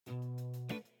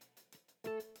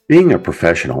Being a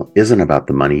professional isn't about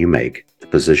the money you make, the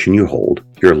position you hold,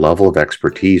 your level of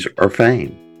expertise, or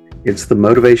fame. It's the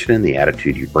motivation and the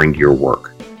attitude you bring to your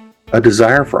work, a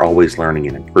desire for always learning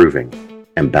and improving,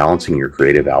 and balancing your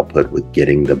creative output with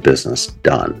getting the business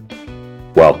done.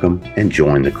 Welcome and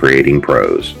join the Creating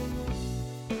Pros.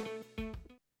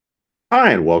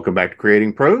 Hi, and welcome back to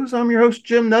Creating Pros. I'm your host,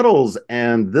 Jim Nettles,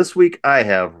 and this week I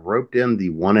have roped in the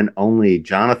one and only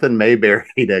Jonathan Maberry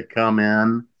to come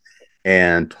in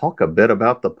and talk a bit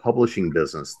about the publishing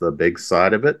business, the big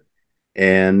side of it.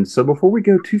 And so before we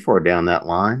go too far down that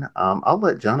line, I'll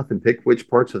let Jonathan pick which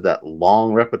parts of that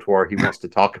long repertoire he wants to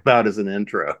talk about as an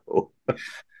intro. All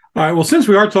right. Well, since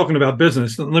we are talking about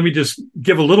business, let me just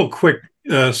give a little quick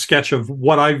sketch of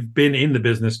what I've been in the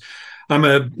business. I'm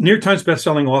a New York Times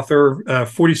bestselling author,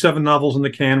 47 novels in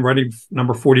the can, writing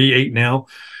number 48 now.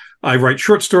 I write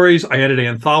short stories. I edit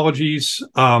anthologies.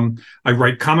 I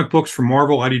write comic books for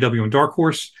Marvel, IDW, and Dark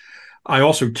Horse. I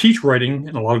also teach writing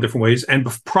in a lot of different ways. And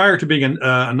prior to being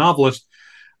a novelist,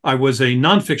 I was a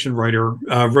nonfiction writer.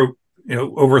 Wrote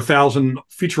over 1,000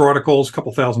 feature articles, a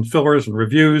couple thousand fillers and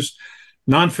reviews,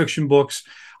 nonfiction books.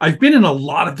 I've been in a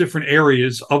lot of different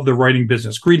areas of the writing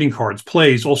business, greeting cards,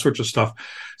 plays, all sorts of stuff.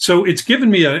 So it's given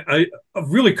me a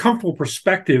really comfortable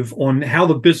perspective on how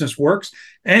the business works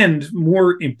and,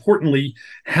 more importantly,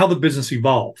 how the business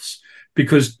evolves.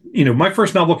 Because, my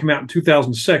first novel came out in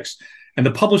 2006, and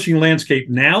the publishing landscape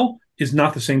now is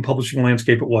not the same publishing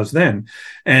landscape it was then.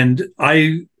 And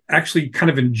I actually kind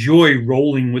of enjoy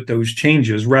rolling with those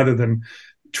changes rather than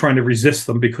trying to resist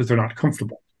them because they're not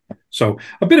comfortable. So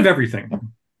a bit of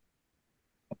everything.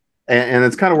 And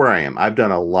it's kind of where I am. I've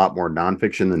done a lot more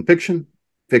nonfiction than fiction.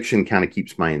 Fiction kind of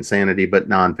keeps my insanity, but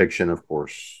nonfiction, of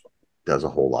course, does a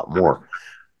whole lot more.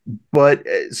 But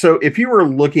so if you were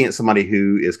looking at somebody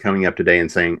who is coming up today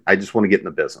and saying, I just want to get in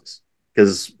the business,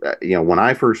 because, when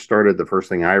I first started, the first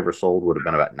thing I ever sold would have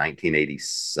been about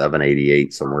 1987,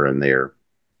 88, somewhere in there,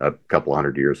 a couple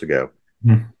hundred years ago.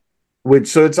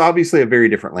 So it's obviously a very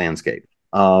different landscape.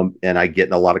 And I get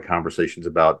in a lot of conversations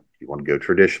about, do you want to go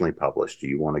traditionally published? Do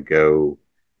you want to go,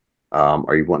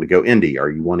 are you wanting to go indie? Are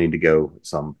you wanting to go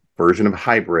some version of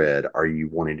hybrid? Are you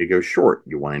wanting to go short?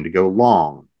 You wanting to go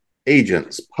long?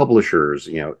 Agents, publishers,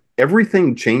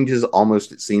 everything changes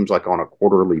almost, it seems like, on a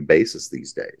quarterly basis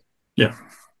these days. Yeah.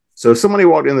 So if somebody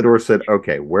walked in the door and said,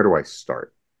 okay, where do I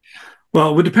start? Well,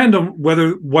 it would depend on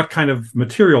what kind of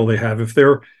material they have. If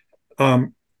they're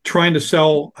trying to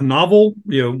sell a novel,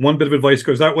 one bit of advice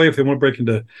goes that way. If they want to break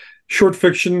into short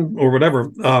fiction or whatever,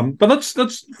 but let's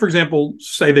for example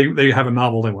say they have a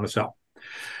novel they want to sell.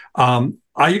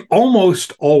 I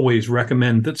almost always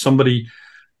recommend that somebody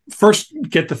first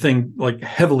get the thing like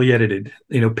heavily edited.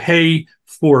 Pay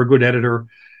for a good editor,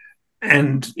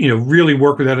 and really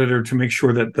work with editor to make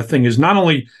sure that the thing is not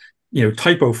only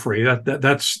typo free.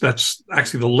 That's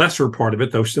actually the lesser part of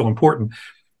it, though still important,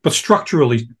 but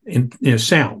structurally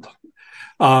sound.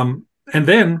 And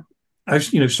then I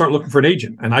start looking for an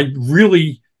agent, and I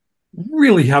really,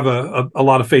 really have a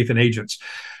lot of faith in agents.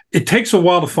 It takes a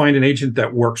while to find an agent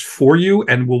that works for you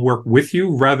and will work with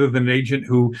you, rather than an agent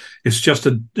who is just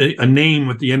a name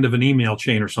at the end of an email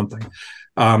chain or something.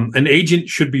 An agent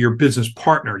should be your business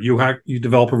partner. You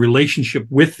develop a relationship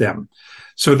with them.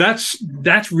 So that's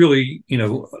really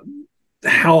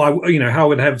how I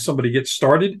would have somebody get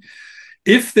started.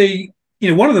 If they,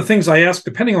 one of the things I ask,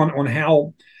 depending on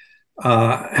how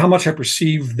much I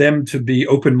perceive them to be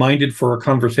open-minded for a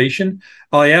conversation,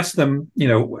 I ask them,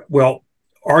 well,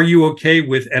 are you okay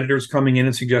with editors coming in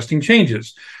and suggesting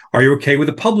changes? Are you okay with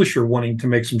a publisher wanting to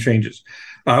make some changes,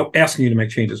 asking you to make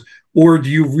changes? Or do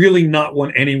you really not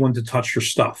want anyone to touch your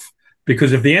stuff?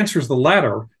 Because if the answer is the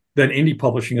latter, then indie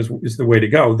publishing is the way to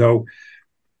go. Though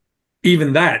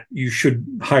even that, you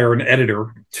should hire an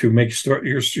editor to make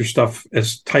your stuff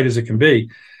as tight as it can be.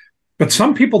 But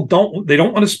some people don't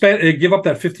want to give up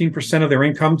that 15% of their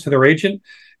income to their agent,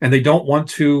 and they don't want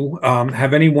to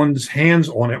have anyone's hands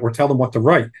on it or tell them what to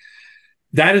write.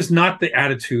 That is not the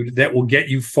attitude that will get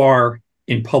you far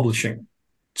in publishing,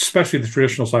 especially the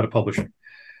traditional side of publishing.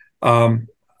 I'm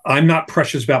not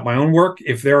precious about my own work.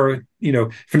 If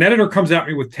if an editor comes at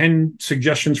me with 10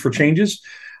 suggestions for changes,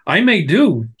 I may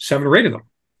do 7 or 8 of them,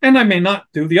 and I may not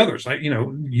do the others.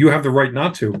 You have the right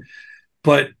not to,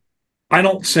 but I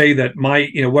don't say that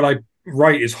what I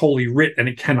write is holy writ and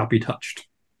it cannot be touched.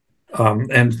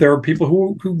 And there are people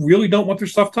who really don't want their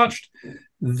stuff touched.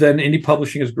 Then indie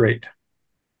publishing is great.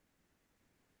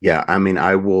 Yeah,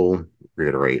 I will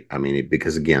reiterate.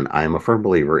 Because again, I am a firm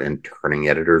believer in turning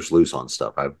editors loose on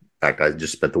stuff. In fact, I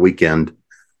just spent a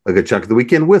good chunk of the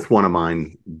weekend with one of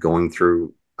mine going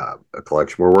through a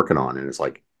collection we're working on, and it's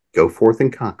like, go forth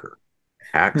and conquer.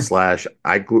 I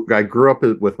grew up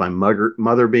with my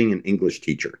mother being an English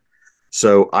teacher.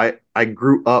 So I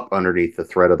grew up underneath the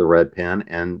threat of the red pen,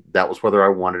 and that was whether I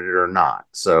wanted it or not.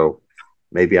 So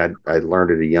maybe I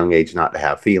learned at a young age not to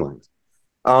have feelings.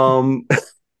 Um,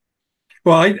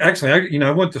 Well,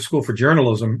 I went to school for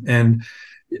journalism, and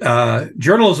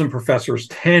journalism professors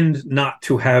tend not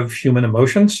to have human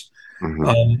emotions.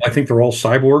 mhm. I think they're all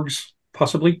cyborgs,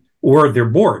 possibly, or they're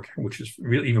Borg, which is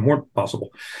really even more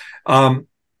possible. Um,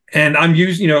 and I'm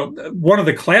using, one of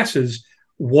the classes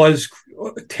was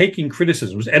taking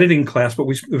criticism, it was editing class, but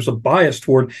there was a bias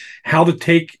toward how to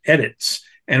take edits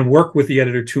and work with the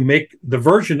editor to make the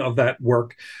version of that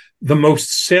work the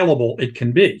most saleable it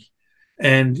can be.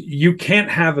 And you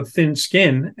can't have a thin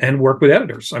skin and work with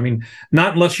editors. I mean,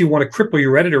 not unless you want to cripple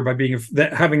your editor by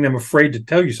having them afraid to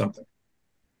tell you something.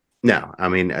 No, I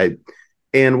mean,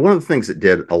 and one of the things that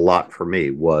did a lot for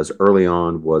me was early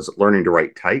on was learning to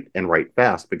write tight and write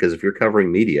fast, because if you're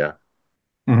covering media,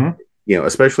 Mm-hmm.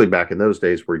 especially back in those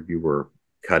days where you were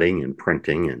cutting and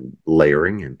printing and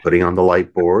layering and putting on the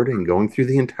light board and going through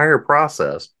the entire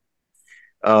process,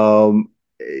 um,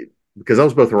 because I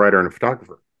was both a writer and a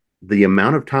photographer, the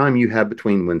amount of time you had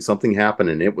between when something happened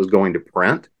and it was going to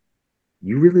print,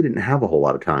 you really didn't have a whole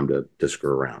lot of time to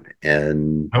screw around.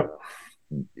 And Nope.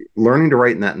 learning to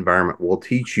write in that environment will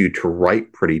teach you to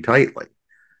write pretty tightly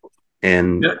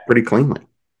and Yeah. pretty cleanly.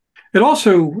 It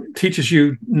also teaches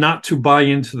you not to buy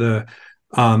into the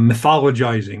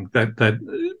mythologizing that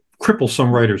cripples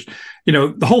some writers.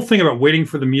 The whole thing about waiting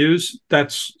for the muse,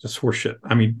 that's horseshit.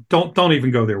 I mean, don't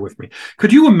even go there with me.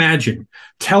 Could you imagine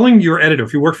telling your editor,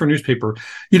 if you work for a newspaper,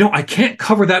 I can't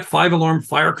cover that 5-alarm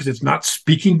fire because it's not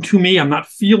speaking to me. I'm not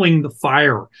feeling the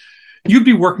fire. You'd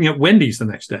be working at Wendy's the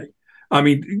next day. I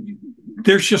mean,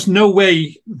 there's just no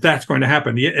way that's going to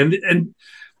happen. And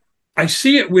I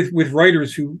see it with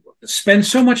writers who spend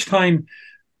so much time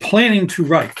planning to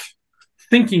write,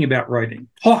 thinking about writing,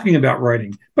 talking about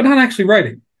writing, but not actually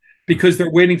writing because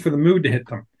they're waiting for the mood to hit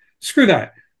them. Screw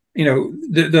that.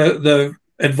 The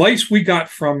advice we got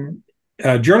from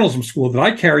journalism school that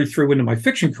I carry through into my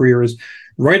fiction career is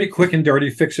write it quick and dirty,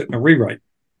 fix it in a rewrite.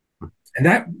 And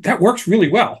that works really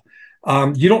well.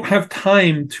 You don't have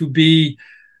time to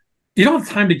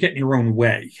get in your own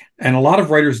way. And a lot of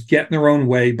writers get in their own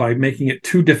way by making it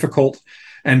too difficult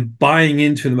and buying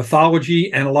into the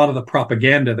mythology and a lot of the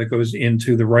propaganda that goes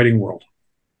into the writing world.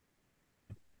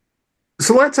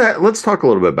 So let's talk a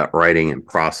little bit about writing and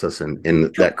process and Sure.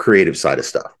 that creative side of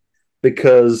stuff,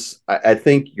 because I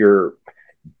think you're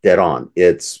dead on.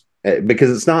 It's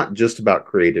because it's not just about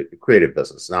creative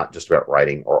business. It's not just about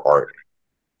writing or art.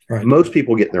 Right. Most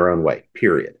people get in their own way,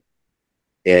 period.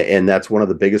 And that's one of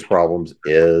the biggest problems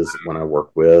is when I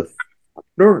work with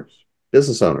entrepreneurs,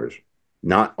 business owners,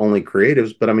 not only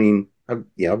creatives, but I mean, I've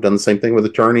done the same thing with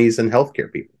attorneys and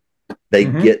healthcare people. They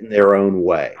Mm-hmm. get in their own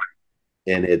way,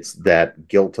 and it's that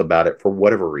guilt about it for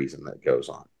whatever reason that goes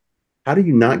on. How do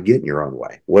you not get in your own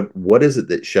way? What is it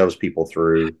that shoves people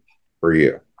through for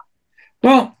you?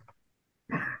 Well,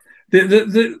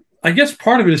 the I guess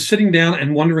part of it is sitting down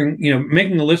and wondering,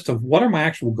 making a list of what are my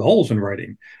actual goals in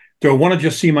writing. Do I want to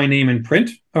just see my name in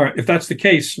print? All right, if that's the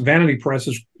case, Vanity Press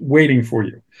is waiting for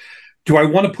you. Do I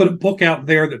want to put a book out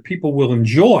there that people will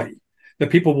enjoy, that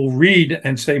people will read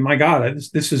and say, "My God,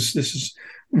 this is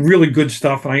really good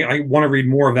stuff," and I want to read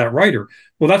more of that writer?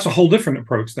 Well, that's a whole different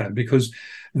approach then, because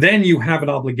then you have an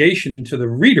obligation to the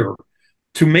reader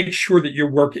to make sure that your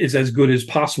work is as good as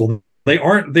possible. They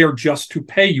aren't there just to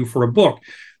pay you for a book.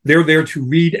 They're there to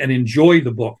read and enjoy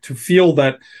the book, to feel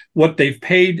that what they've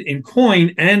paid in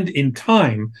coin and in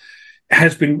time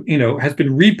has been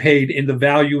repaid in the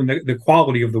value and the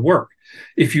quality of the work.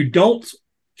 If you don't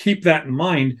keep that in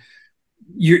mind,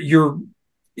 you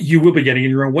will be getting in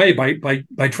your own way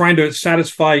by trying to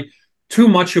satisfy too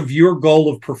much of your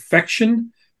goal of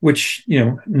perfection, which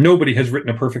nobody has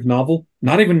written a perfect novel.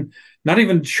 Not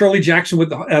even Shirley Jackson with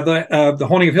the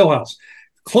Haunting of Hill House.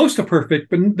 Close to perfect,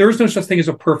 but there's no such thing as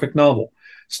a perfect novel.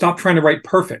 Stop trying to write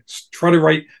perfect. Try to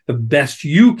write the best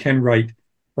you can write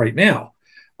right now.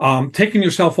 Taking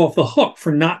yourself off the hook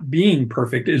for not being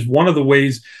perfect is one of the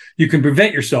ways you can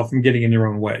prevent yourself from getting in your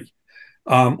own way.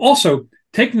 Also,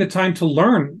 taking the time to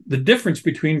learn the difference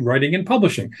between writing and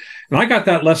publishing. And I got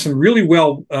that lesson really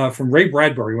well from Ray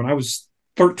Bradbury when I was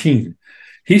 13.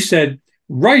 He said,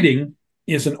 writing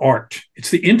is an art. It's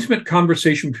the intimate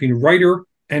conversation between writer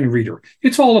and reader.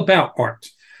 It's all about art.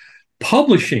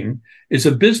 Publishing is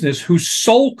a business whose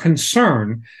sole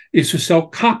concern is to sell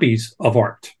copies of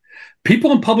art.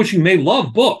 People in publishing may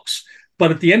love books,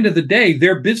 but at the end of the day,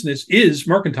 their business is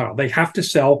mercantile. They have to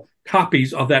sell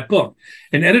copies of that book.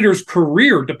 An editor's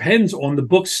career depends on the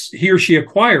books he or she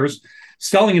acquires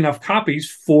selling enough copies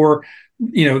for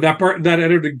that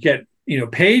editor to get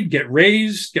paid, get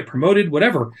raised, get promoted,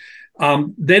 whatever.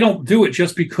 They don't do it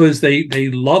just because they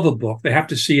love a book. They have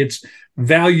to see its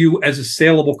value as a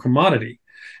saleable commodity.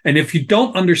 And if you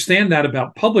don't understand that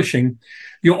about publishing,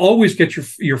 you'll always get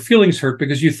your feelings hurt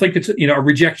because you think it's a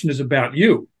rejection is about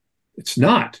you. It's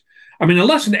not. I mean,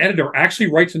 unless an editor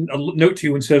actually writes a note to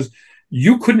you and says,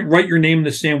 you couldn't write your name in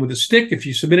the sand with a stick. If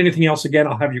you submit anything else again,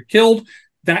 I'll have you killed.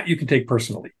 That you can take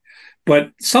personally.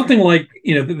 But something like,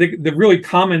 the really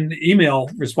common email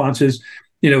responses,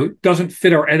 doesn't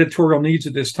fit our editorial needs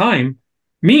at this time,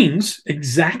 means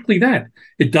exactly that.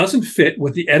 It doesn't fit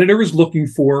what the editor is looking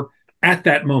for at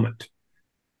that moment.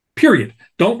 Period.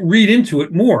 Don't read into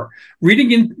it more.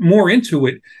 Reading more into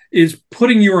it is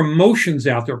putting your emotions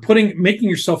out there, making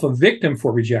yourself a victim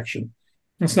for rejection.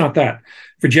 It's not that.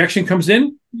 If rejection comes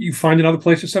in, you find another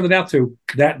place to send it out to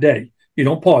that day. You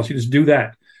don't pause. You just do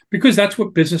that because that's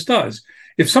what business does.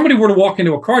 If somebody were to walk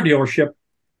into a car dealership,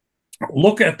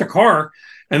 look at the car,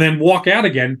 and then walk out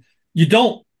again, you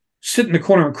don't sit in the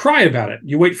corner and cry about it.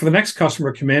 You wait for the next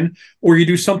customer to come in, or you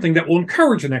do something that will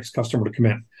encourage the next customer to come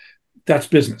in. That's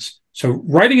business. So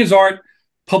writing is art,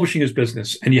 publishing is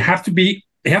business. And you have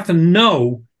to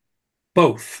know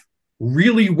both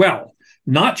really well,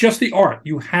 not just the art.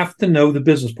 You have to know the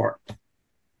business part.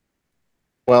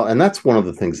 Well, and that's one of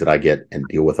the things that I get and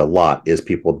deal with a lot is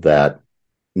people that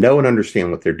know and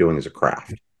understand what they're doing as a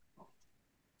craft.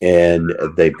 And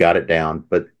they've got it down,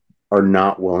 but are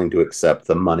not willing to accept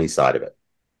the money side of it.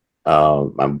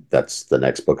 That's the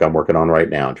next book I'm working on right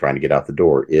now and trying to get out the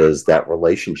door, is that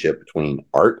relationship between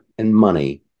art and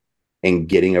money, and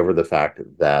getting over the fact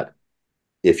that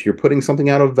if you're putting something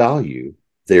out of value,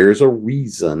 there's a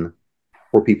reason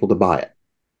for people to buy it.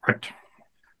 Right.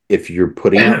 If you're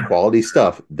putting out quality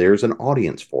stuff, there's an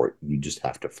audience for it. You just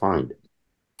have to find it.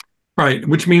 Right.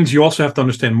 Which means you also have to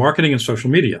understand marketing and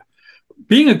social media.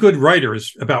 Being a good writer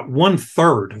is about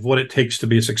 1/3 of what it takes to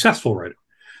be a successful writer.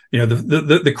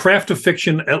 The craft of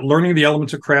fiction, learning the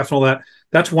elements of craft and all that,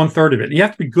 that's 1/3 of it. You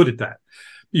have to be good at that.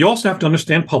 You also have to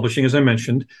understand publishing, as I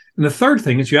mentioned. And the third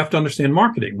thing is you have to understand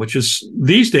marketing, which is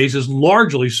these days is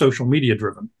largely social media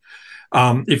driven.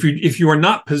 If you are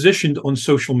not positioned on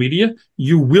social media,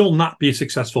 you will not be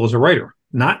successful as a writer.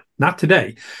 Not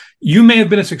today. You may have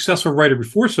been a successful writer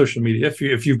before social media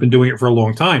if you've been doing it for a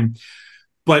long time,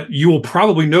 but you will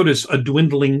probably notice a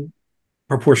dwindling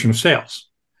proportion of sales.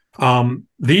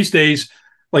 These days,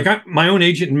 like my own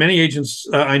agent and many agents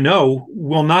I know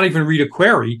will not even read a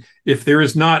query if there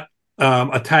is not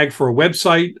a tag for a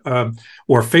website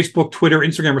or Facebook, Twitter,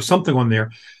 Instagram, or something on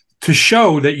there to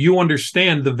show that you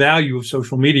understand the value of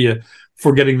social media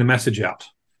for getting the message out.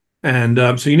 And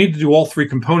so you need to do all three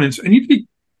components, and you need to be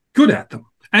good at them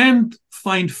and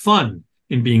find fun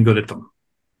in being good at them.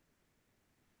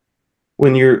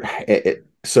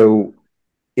 So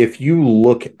if you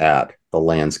look at the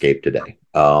landscape today,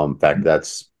 in fact,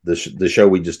 that's the show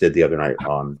we just did the other night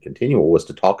on Continual was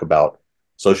to talk about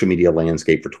social media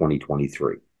landscape for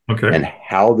 2023. Okay. And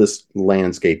how this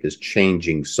landscape is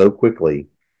changing so quickly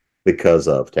because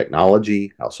of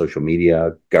technology, how social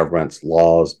media, governments,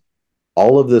 laws,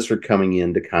 all of this are coming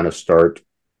in to kind of start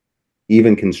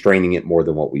even constraining it more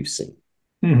than what we've seen.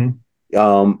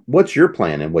 Mm-hmm. What's your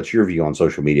plan and what's your view on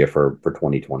social media for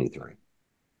 2023?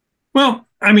 Well,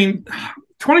 I mean,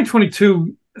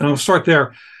 2022, and I'll start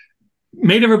there,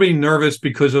 made everybody nervous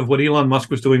because of what Elon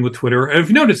Musk was doing with Twitter. And if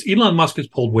you notice, Elon Musk has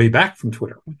pulled way back from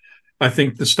Twitter. I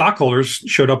think the stockholders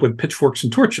showed up with pitchforks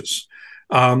and torches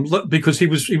because he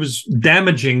was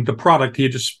damaging the product he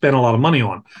had just spent a lot of money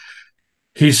on.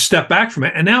 He's stepped back from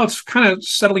it, and now it's kind of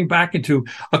settling back into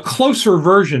a closer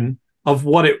version of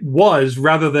what it was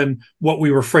rather than what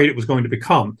we were afraid it was going to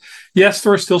become. Yes,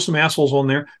 there are still some assholes on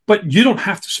there, but you don't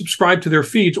have to subscribe to their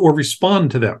feeds or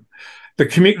respond to them.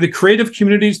 The creative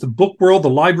communities, the book world, the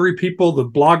library people, the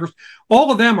bloggers,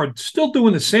 all of them are still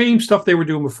doing the same stuff they were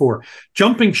doing before.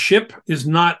 Jumping ship is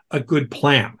not a good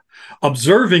plan.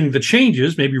 Observing the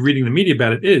changes, maybe reading the media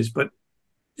about it is, but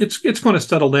it's going to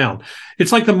settle down.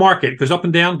 It's like the market. It goes up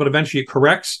and down, but eventually it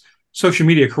corrects. Social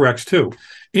media corrects too.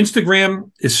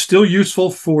 Instagram is still useful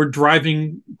for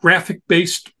driving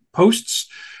graphic-based posts.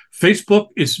 Facebook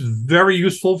is very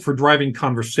useful for driving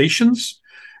conversations.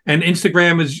 And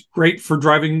Instagram is great for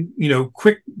driving,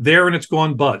 quick there and it's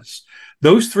gone buzz.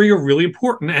 Those three are really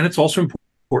important. And it's also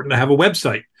important to have a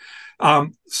website.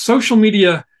 Social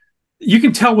media, you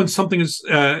can tell when something is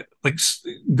like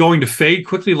going to fade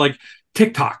quickly, like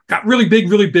TikTok got really big.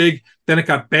 Then it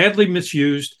got badly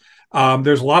misused.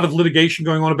 There's a lot of litigation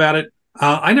going on about it.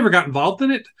 I never got involved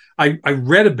in it. I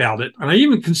read about it, and I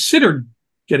even considered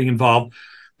getting involved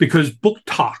because book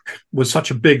talk was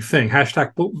such a big thing.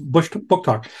 Hashtag book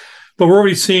talk. But we're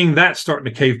already seeing that starting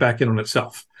to cave back in on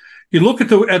itself. You look at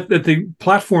the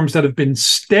platforms that have been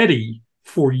steady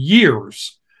for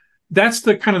years. That's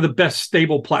the kind of the best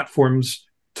stable platforms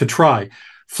to try.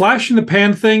 Flash in the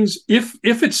pan things, if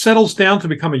it settles down to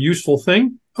become a useful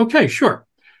thing, okay, sure.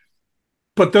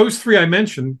 But those three I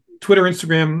mentioned, Twitter,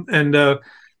 Instagram, and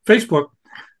Facebook,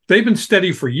 they've been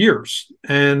steady for years.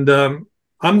 And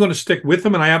I'm going to stick with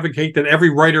them. And I advocate that every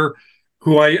writer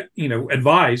who I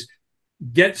advise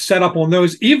get set up on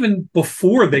those even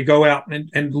before they go out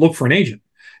and look for an agent.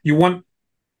 You want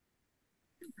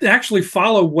to actually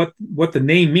follow what the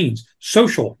name means,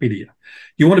 social media.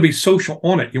 You want to be social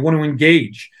on it. You want to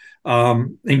engage.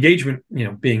 Engagement,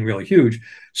 being really huge.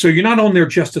 So you're not on there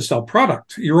just to sell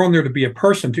product. You're on there to be a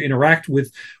person, to interact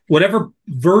with whatever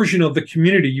version of the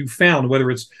community you found, whether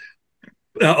it's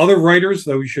other writers,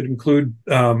 though you should include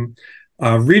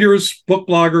readers, book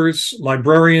bloggers,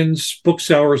 librarians,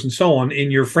 booksellers, and so on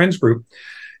in your friends group.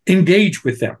 Engage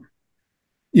with them,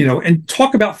 and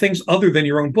talk about things other than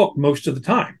your own book most of the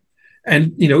time.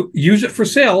 And use it for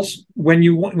sales when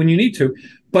you need to.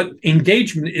 But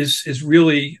engagement is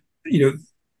really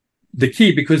the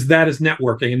key, because that is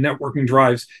networking, and networking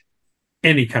drives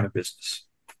any kind of business.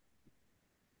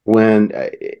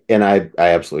 I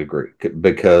absolutely agree,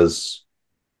 because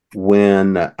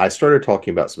when I started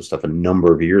talking about some stuff a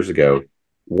number of years ago,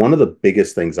 one of the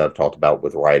biggest things I've talked about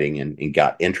with writing and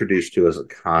got introduced to as a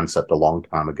concept a long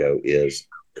time ago is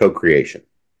co-creation.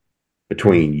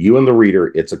 Between you and the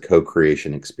reader, it's a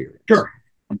co-creation experience. Sure.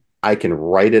 I can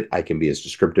write it, I can be as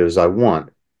descriptive as I want,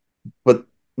 but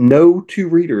no two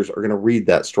readers are going to read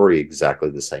that story exactly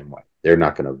the same way. They're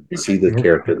not going to see the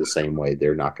character the same way.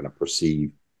 They're not going to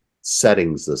perceive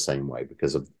settings the same way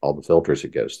because of all the filters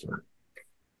it goes through.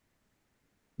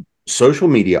 Social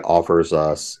media offers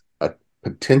us a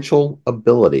potential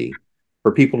ability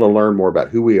for people to learn more about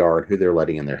who we are and who they're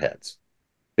letting in their heads,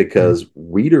 because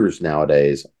readers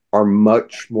nowadays are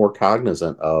much more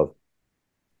cognizant of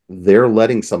they're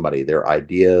letting somebody, their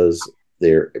ideas,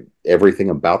 their everything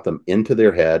about them into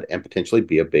their head and potentially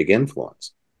be a big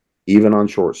influence, even on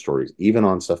short stories, even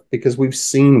on stuff, because we've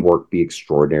seen work be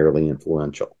extraordinarily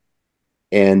influential.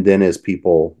 And then as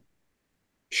people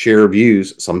share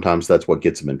views, sometimes that's what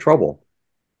gets them in trouble.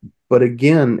 But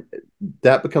again,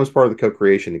 that becomes part of the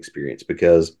co-creation experience,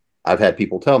 because I've had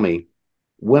people tell me,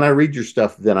 when I read your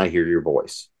stuff, then I hear your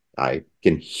voice. I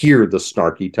can hear the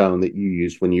snarky tone that you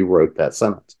used when you wrote that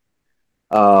sentence.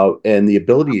 And the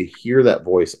ability to hear that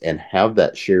voice and have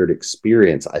that shared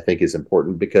experience, I think, is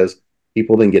important, because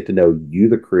people then get to know you,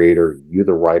 the creator, you,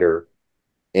 the writer.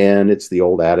 And it's the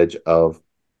old adage of,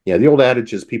 the old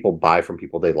adage is people buy from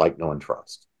people they like, know, and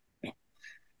trust.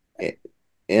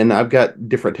 And I've got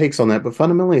different takes on that, but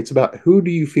fundamentally it's about who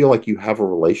do you feel like you have a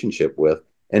relationship with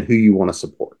and who you want to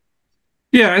support.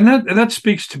 Yeah, and that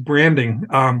speaks to branding.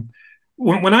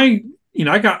 When I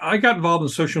got involved in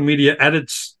social media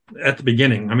at the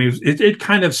beginning. I mean, it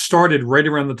kind of started right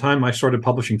around the time I started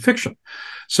publishing fiction.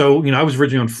 So I was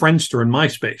originally on Friendster and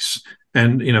MySpace,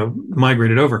 and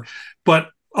migrated over. But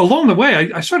along the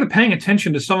way, I started paying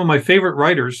attention to some of my favorite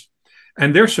writers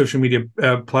and their social media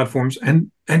platforms,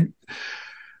 and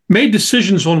made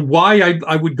decisions on why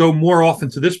I would go more often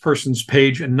to this person's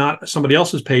page and not somebody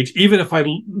else's page, even if I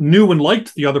knew and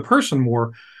liked the other person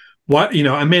more.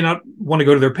 I may not want to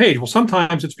go to their page. Well,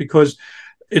 sometimes it's because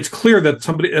it's clear that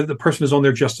the person is on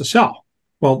there just to sell.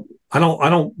 Well, I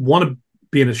don't want to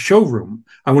be in a showroom.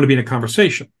 I want to be in a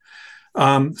conversation.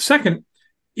 Second,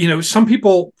 some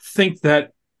people think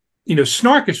that,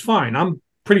 snark is fine. I'm a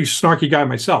pretty snarky guy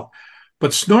myself,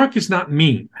 but snark is not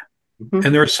mean. Mm-hmm.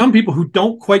 And there are some people who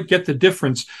don't quite get the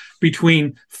difference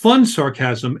between fun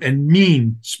sarcasm and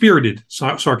mean-spirited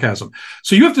sarcasm.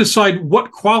 So you have to decide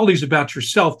what qualities about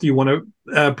yourself do you want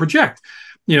to project.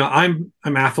 I'm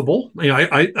affable.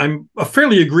 I'm a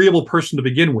fairly agreeable person to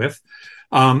begin with.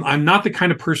 I'm not the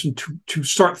kind of person to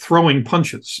start throwing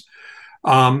punches.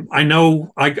 I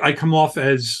know I come off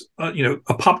as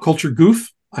a pop culture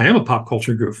goof. I am a pop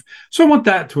culture goof, so I want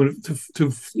that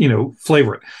to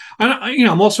flavor it.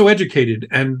 I'm also educated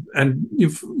and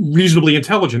reasonably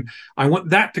intelligent. I want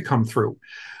that to come through.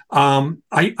 I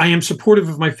am supportive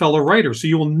of my fellow writers, so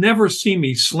you will never see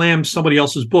me slam somebody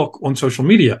else's book on social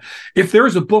media. If there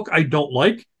is a book I don't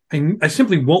like, I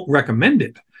simply won't recommend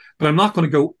it, but I'm not going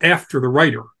to go after the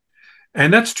writer.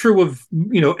 And that's true of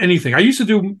anything. I used to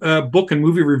do book and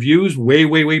movie reviews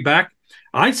way back.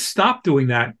 I stopped doing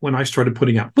that when I started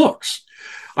putting out books.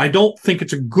 I don't think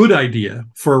it's a good idea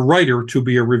for a writer to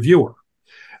be a reviewer.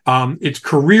 It's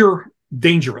career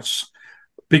dangerous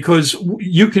because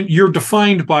you're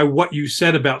defined by what you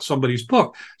said about somebody's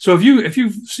book. So if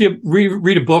you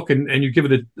read a book and you give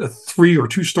it a 3 or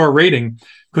 2 star rating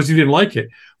because you didn't like it,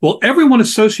 well, everyone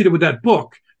associated with that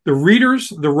book, the readers,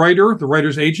 the writer, the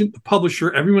writer's agent, the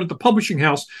publisher, everyone at the publishing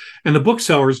house, and the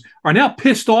booksellers are now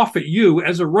pissed off at you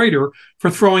as a writer for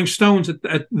throwing stones at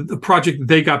the project that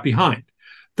they got behind.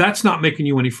 That's not making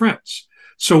you any friends.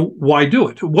 So why do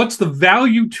it? What's the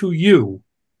value to you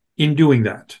in doing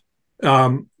that?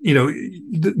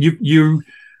 You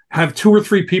have 2 or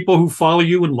 3 people who follow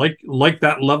you and like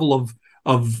that level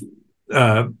of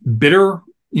bitter,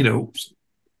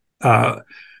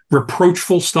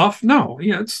 reproachful stuff. No,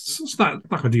 it's not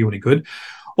going to do you any good.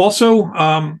 Also,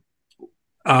 you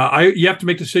have to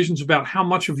make decisions about how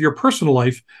much of your personal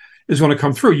life is going to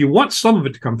come through. You want some of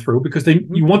it to come through because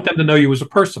you want them to know you as a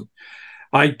person.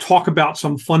 I talk about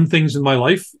some fun things in my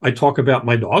life. I talk about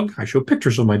my dog. I show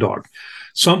pictures of my dog.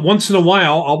 Once in a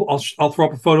while, I'll throw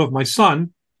up a photo of my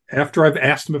son after I've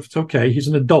asked him if it's okay. He's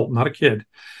an adult, not a kid.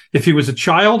 If he was a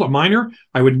child, a minor,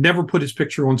 I would never put his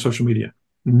picture on social media.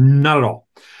 Not at all.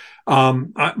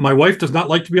 My wife does not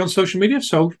like to be on social media,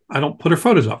 so I don't put her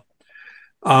photos up.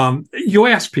 You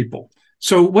ask people.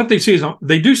 So what they see is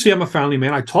they do see I'm a family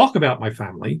man. I talk about my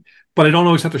family, but I don't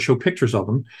always have to show pictures of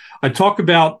them. I talk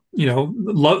about,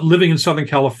 living in Southern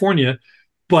California,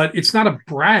 but it's not a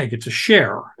brag, it's a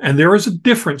share. And there is a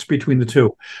difference between the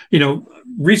two.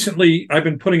 Recently I've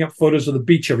been putting up photos of the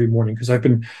beach every morning because I've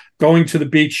been going to the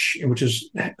beach, which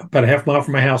is about a half mile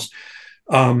from my house,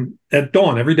 at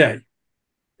dawn every day.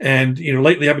 And,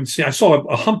 lately I saw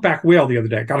a humpback whale the other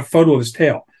day. I got a photo of his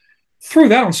tail. Threw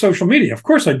that on social media. Of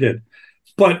course I did.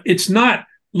 But it's not,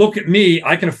 look at me,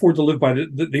 I can afford to live by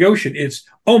the ocean. It's,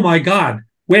 oh my God,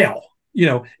 whale.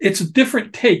 It's a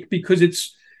different take because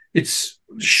it's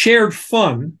shared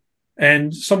fun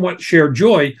and somewhat shared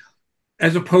joy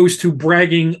as opposed to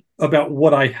bragging about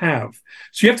what I have.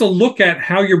 So you have to look at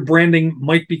how your branding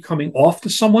might be coming off to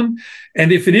someone.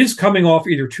 And if it is coming off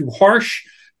either too harsh,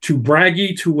 too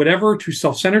braggy, too whatever, too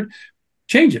self-centered,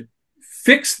 change it.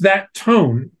 Fix that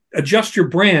tone, adjust your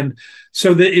brand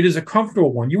so that it is a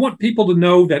comfortable one. You want people to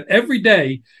know that every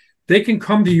day they can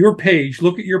come to your page,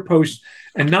 look at your post,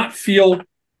 and not feel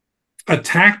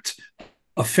attacked,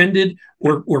 offended,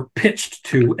 or pitched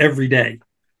to every day.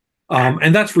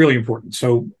 And that's really important.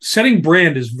 So setting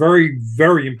brand is very,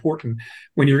 very important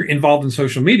when you're involved in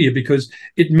social media because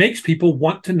it makes people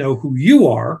want to know who you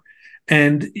are.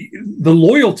 And the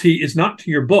loyalty is not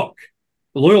to your book.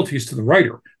 The loyalty is to the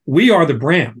writer. We are the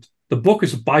brand. The book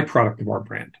is a byproduct of our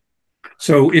brand.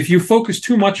 So if you focus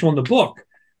too much on the book,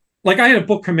 like I had a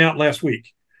book come out last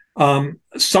week.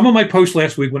 Some of my posts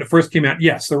last week when it first came out,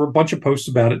 yes, there were a bunch of posts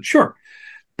about it, sure.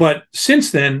 But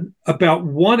since then, about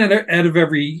 1 out of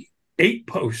every 8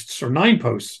 posts or 9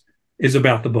 posts is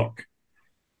about the book.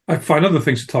 I find other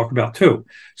things to talk about too.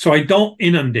 So I don't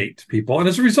inundate people. And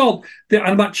as a result,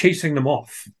 I'm not chasing them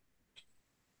off.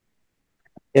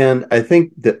 And I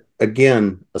think that,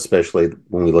 again, especially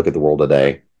when we look at the world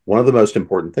today, one of the most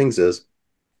important things is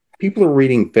people are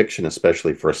reading fiction,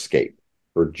 especially for escape,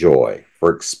 for joy,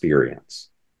 for experience.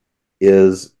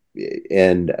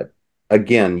 And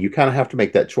again, you kind of have to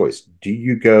make that choice. Do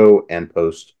you go and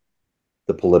post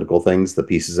the political things, the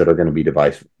pieces that are going to be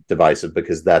divisive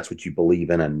because that's what you believe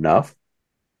in enough?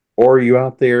 Or are you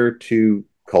out there to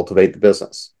cultivate the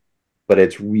business? But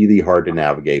it's really hard to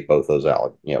navigate both those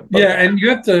out. And you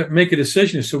have to make a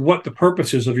decision as to what the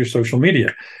purpose is of your social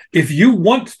media. If you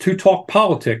want to talk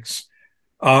politics,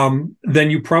 then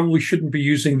you probably shouldn't be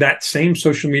using that same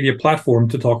social media platform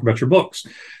to talk about your books,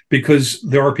 because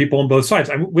there are people on both sides.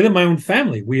 Within my own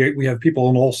family, we have people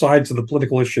on all sides of the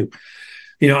political issue.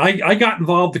 I got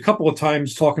involved a couple of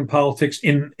times talking politics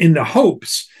in the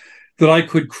hopes that I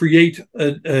could create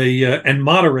and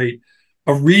moderate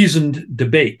a reasoned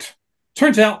debate.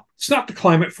 Turns out it's not the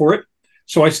climate for it,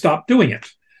 so I stopped doing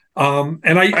it.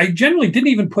 And I generally didn't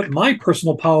even put my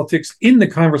personal politics in the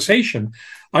conversation.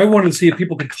 I wanted to see if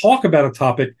people could talk about a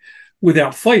topic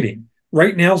without fighting.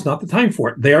 Right now is not the time for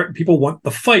it. People want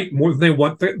the fight more than they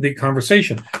want the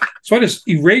conversation. So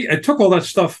I took all that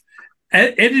stuff,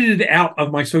 edited out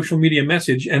of my social media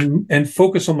message, and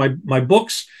focus on my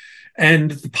books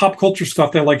and the pop culture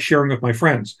stuff that I like sharing with my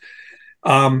friends.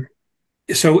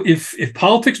 So if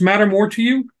politics matter more to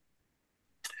you,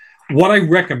 what I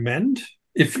recommend,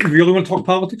 if you really want to talk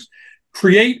politics,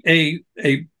 create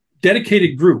a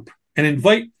dedicated group and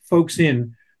invite folks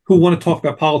in who want to talk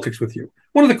about politics with you.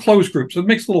 One of the closed groups. It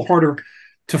makes it a little harder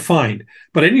to find.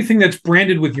 But anything that's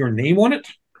branded with your name on it,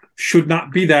 should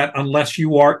not be that unless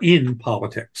you are in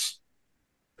politics.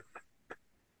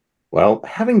 Well,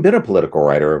 having been a political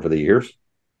writer over the years,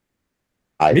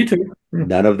 I Me too.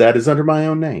 none of that is under my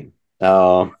own name.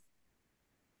 Uh,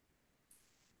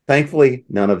 Thankfully,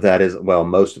 none of that is well.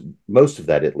 Most of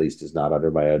that, at least, is not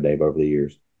under my own name over the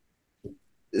years.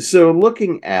 So,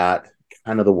 looking at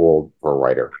kind of the world for a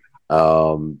writer,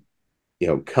 um,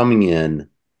 coming in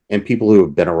and people who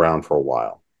have been around for a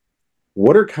while,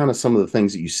 what are kind of some of the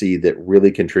things that you see that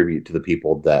really contribute to the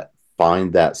people that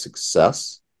find that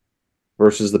success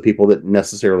versus the people that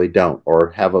necessarily don't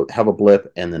or have a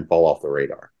blip and then fall off the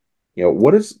radar?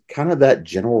 What is kind of that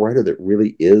general writer that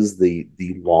really is the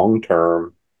long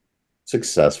term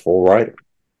successful writer?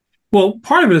 Well,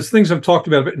 part of it is things I've talked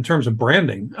about in terms of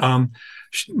branding,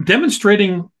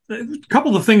 demonstrating a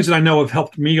couple of things that I know have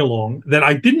helped me along that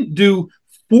I didn't do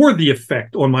for the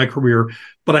effect on my career,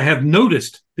 but I have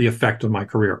noticed the effect on my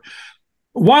career.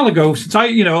 A while ago, since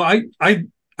I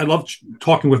love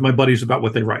talking with my buddies about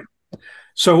what they write.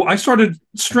 So I started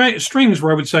strings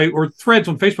where I would say, or threads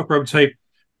on Facebook where I would say,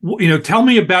 tell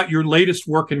me about your latest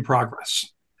work in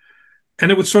progress. And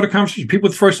it would start a conversation. People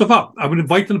would throw stuff up. I would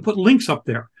invite them to put links up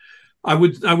there. I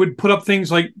would put up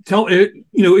things like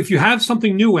if you have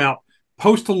something new out,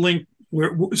 post a link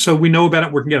so we know about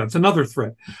it. We can get it. It's another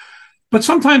thread. But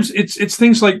sometimes it's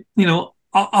things like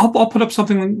I'll put up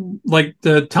something like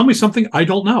tell me something I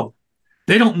don't know.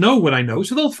 They don't know what I know,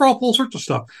 so they'll throw up all sorts of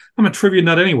stuff. I'm a trivia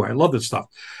nut anyway. I love this stuff.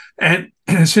 And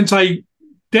since I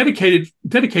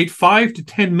dedicate 5 to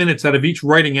 10 minutes out of each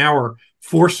writing hour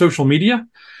for social media,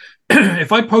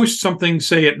 if I post something,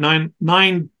 say at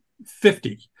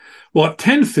 9:50, well, at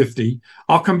 10:50,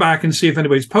 I'll come back and see if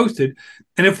anybody's posted.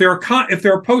 And if there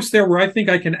are posts there where I think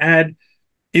I can add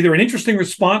either an interesting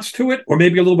response to it or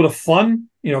maybe a little bit of fun,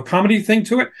 comedy thing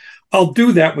to it, I'll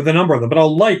do that with a number of them. But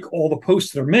I'll like all the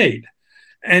posts that are made.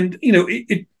 And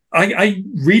I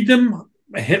read them.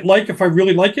 I hit like if I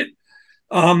really like it.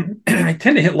 I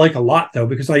tend to hit like a lot though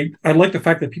because I like the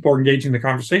fact that people are engaging in the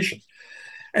conversation,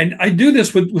 and I do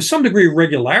this with some degree of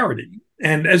regularity.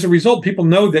 And as a result, people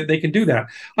know that they can do that.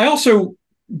 I also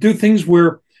do things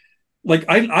where, like,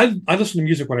 I listen to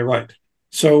music when I write.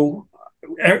 So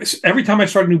every time I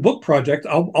start a new book project,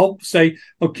 I'll say,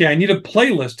 okay, I need a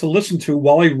playlist to listen to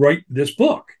while I write this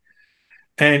book,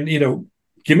 and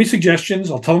give me suggestions.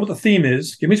 I'll tell them what the theme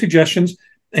is. Give me suggestions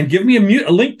and give me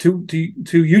a link to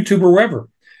YouTube or wherever.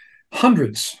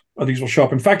 Hundreds of these will show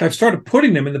up. In fact, I've started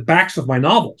putting them in the backs of my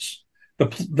novels,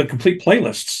 the complete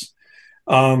playlists.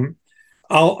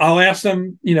 I'll ask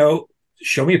them,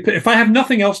 show me if I have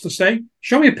nothing else to say,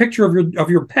 show me a picture of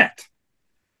your pet,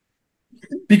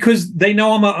 because they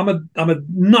know I'm a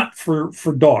nut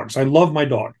for dogs. I love my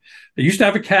dog. I used to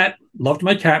have a cat, loved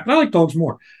my cat, but I like dogs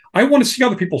more. I want to see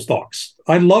other people's dogs.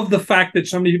 I love the fact that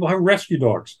so many people have rescue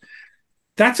dogs.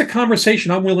 That's a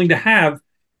conversation I'm willing to have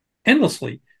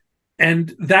endlessly.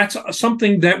 And that's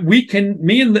something that me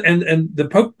and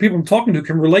the people I'm talking to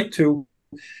can relate to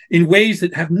in ways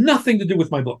that have nothing to do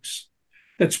with my books.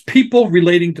 That's people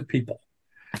relating to people.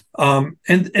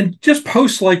 And just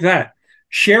posts like that,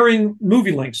 sharing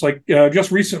movie links. Like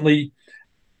just recently,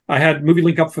 I had movie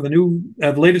link up for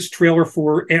the latest trailer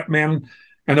for Ant-Man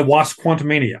and the Wasp: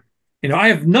 Quantumania. I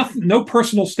have no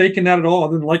personal stake in that at all,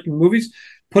 other than liking movies.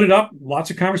 Put it up,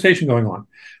 lots of conversation going on.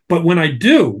 But when I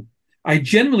do, I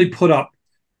generally put up,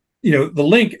 the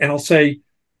link, and I'll say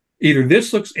either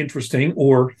this looks interesting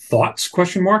or thoughts ?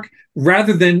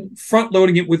 Rather than front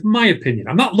loading it with my opinion.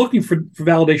 I'm not looking for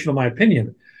validation of my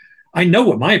opinion. I know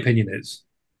what my opinion is.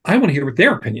 I want to hear what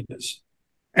their opinion is.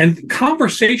 And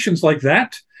conversations like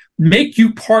that make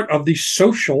you part of the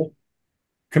social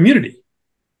community.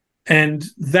 And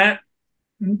that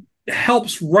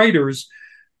helps writers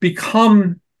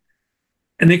become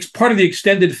part of the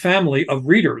extended family of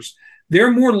readers.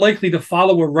 They're more likely to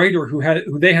follow a writer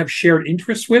who they have shared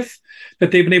interests with,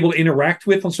 that they've been able to interact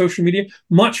with on social media,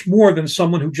 much more than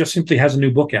someone who just simply has a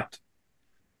new book out.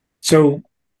 So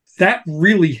that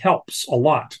really helps a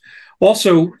lot.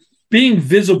 Also, being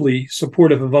visibly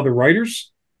supportive of other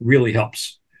writers really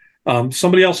helps.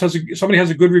 Somebody has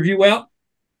a good review out,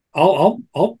 I'll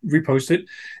repost it.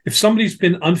 If somebody's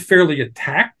been unfairly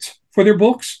attacked for their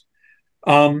books,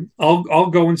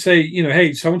 I'll go and say,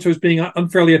 hey, so and so is being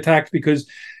unfairly attacked because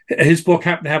his book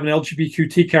happened to have an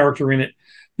LGBTQT character in it.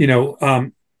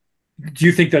 Do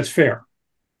you think that's fair?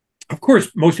 Of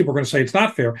course, most people are going to say it's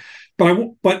not fair,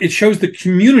 but it shows the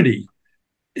community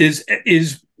is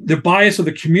the bias of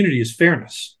the community is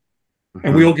fairness,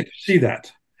 and we all get to see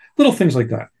that. Little things like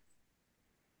that.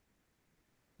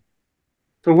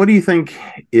 So, what do you think?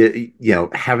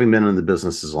 Having been in the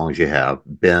business as long as you have,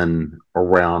 been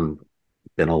around,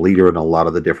 been a leader in a lot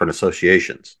of the different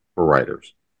associations for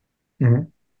writers.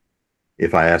 Mhm.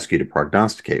 If I ask you to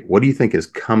prognosticate, what do you think is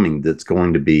coming that's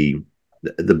going to be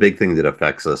the big thing that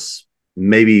affects us?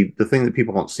 Maybe the thing that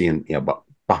people don't see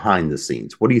behind the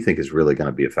scenes. What do you think is really going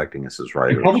to be affecting us as In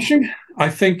writers? publishing, I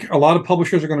think a lot of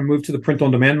publishers are going to move to the print on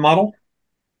demand model.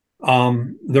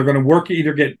 They're going to work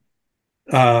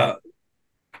uh,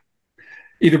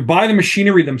 either buy the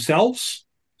machinery themselves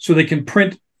so they can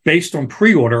print based on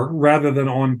pre-order rather than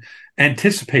on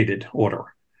anticipated order.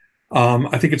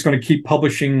 I think it's going to keep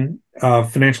publishing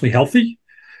financially healthy.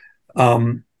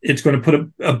 It's going to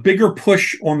put a bigger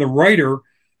push on the writer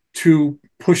to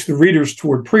push the readers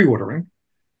toward pre-ordering,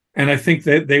 and I think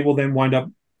that they will then wind up.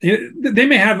 They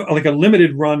may have like a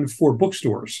limited run for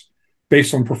bookstores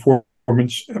based on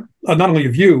performance, not only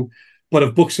of you, but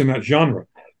of books in that genre.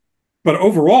 But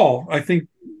overall, I think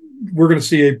we're going to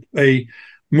see a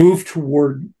move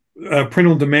toward print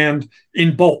on demand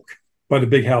in bulk by the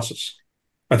big houses.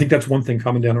 I think that's one thing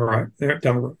coming down the road.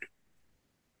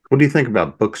 What do you think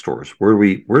about bookstores? Where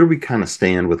do we kind of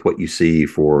stand with what you see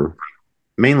for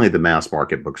mainly the mass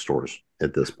market bookstores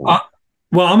at this Uh, point?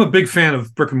 well, I'm a big fan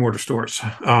of brick and mortar stores.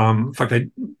 In fact, I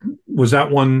was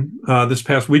at one this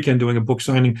past weekend doing a book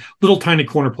signing, little tiny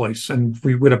corner place, and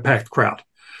we had a packed crowd.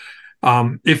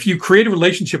 If you create a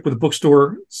relationship with a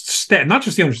bookstore staff, not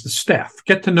just the owners, the staff,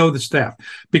 get to know the staff,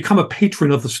 become a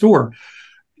patron of the store.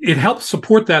 It helps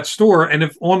support that store. And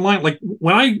if online, like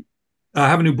when I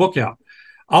have a new book out,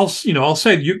 I'll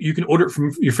say you can order it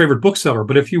from your favorite bookseller.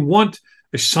 But if you want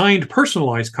a signed,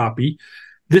 personalized copy,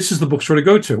 this is the bookstore to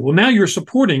go to. Well, now you're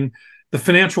supporting the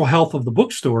financial health of the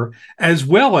bookstore as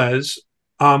well as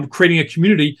creating a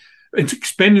community and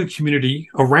expanding the community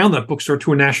around that bookstore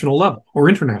to a national level or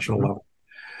international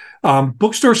Mm-hmm. level.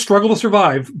 Bookstores struggle to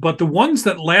survive, but the ones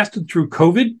that lasted through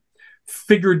COVID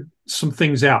figured some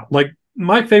things out. Like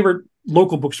my favorite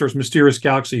local bookstore is Mysterious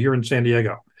Galaxy here in San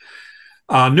Diego.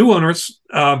 New owners,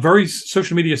 very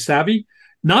social media savvy.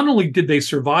 Not only did they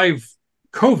survive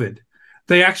COVID,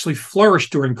 they actually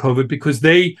flourished during COVID because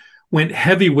they went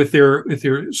heavy with their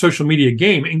social media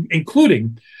game,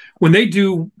 including when they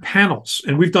do panels.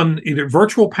 And we've done either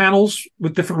virtual panels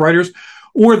with different writers,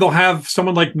 or they'll have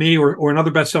someone like me or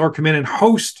another bestseller come in and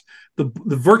host the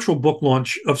virtual book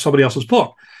launch of somebody else's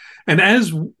book. And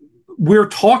as we're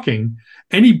talking,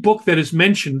 any book that is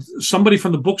mentioned, somebody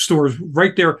from the bookstore is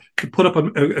right there to put up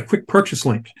a quick purchase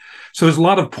link. So there's a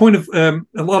lot of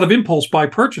a lot of impulse buy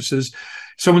purchases.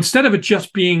 So instead of it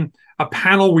just being a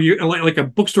panel where you like a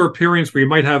bookstore appearance where you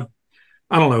might have,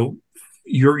 I don't know,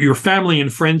 your family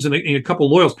and friends and a couple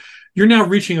of loyals, you're now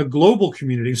reaching a global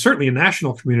community, certainly a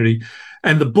national community,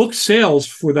 and the book sales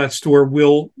for that store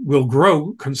will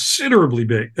grow considerably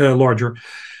larger.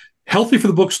 Healthy for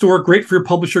the bookstore, great for your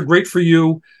publisher, great for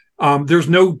you. There's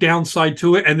no downside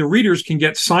to it, and the readers can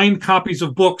get signed copies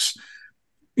of books,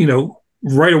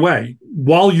 right away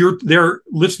while you're there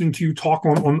listening to you talk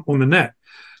on the net.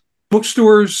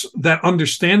 Bookstores that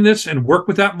understand this and work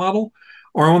with that model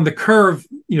are on the curve,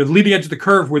 the leading edge of the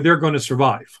curve where they're going to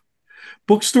survive.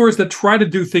 Bookstores that try to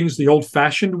do things the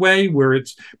old-fashioned way, where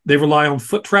they rely on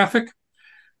foot traffic,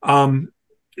 um,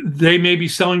 they may be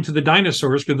selling to the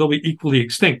dinosaurs because they'll be equally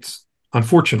extinct,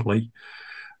 unfortunately.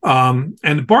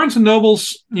 And Barnes and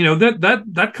Nobles,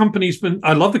 that company's been.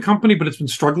 I love the company, but it's been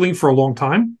struggling for a long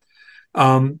time.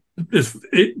 Even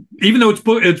though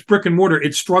it's brick and mortar,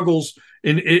 it struggles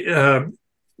in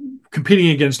competing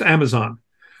against Amazon,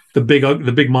 the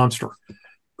big monster.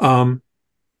 Um,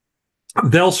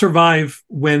 they'll survive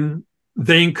when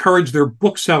they encourage their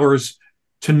booksellers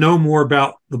to know more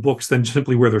about the books than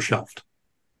simply where they're shelved.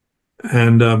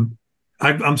 And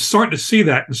I'm starting to see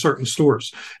that in certain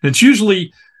stores. And it's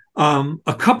usually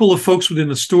a couple of folks within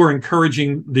the store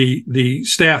encouraging the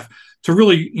staff to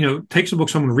really, take some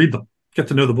books home and read them, get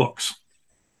to know the books.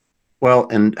 Well,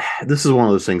 and this is one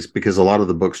of those things because a lot of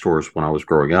the bookstores when I was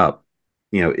growing up,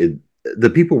 the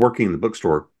people working in the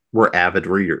bookstore were avid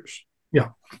readers. Yeah.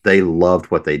 They loved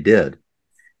what they did.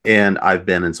 And I've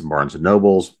been in some Barnes and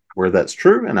Nobles where that's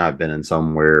true. And I've been in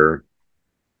some where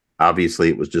obviously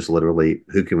it was just literally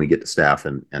who can we get to staff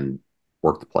and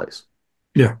work the place.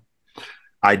 Yeah.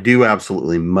 I do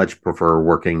absolutely much prefer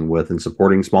working with and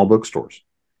supporting small bookstores.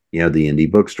 The indie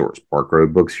bookstores. Park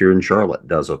Road Books here in Charlotte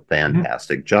does a Mhm.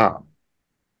 fantastic job.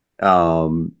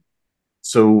 Um,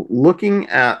 so looking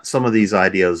at some of these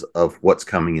ideas of what's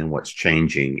coming and what's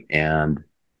changing and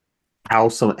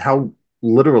how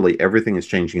literally everything is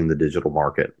changing in the digital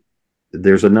market.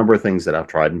 There's a number of things that I've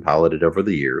tried and piloted over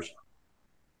the years.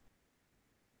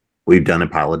 We've done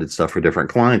and piloted stuff for different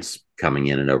clients coming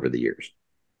in and over the years.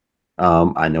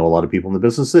 I know a lot of people in the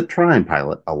business that try and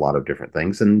pilot a lot of different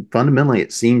things, and fundamentally,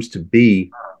 it seems to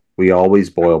be we always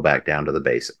boil back down to the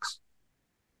basics.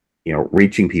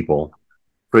 Reaching people,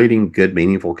 creating good,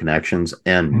 meaningful connections,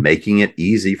 and making it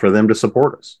easy for them to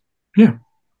support us. Yeah.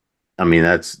 I mean,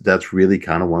 that's really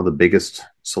kind of one of the biggest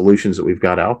solutions that we've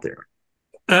got out there.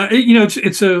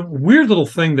 It's a weird little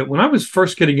thing that when I was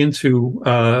first getting into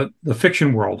the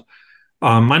fiction world,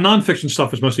 my nonfiction stuff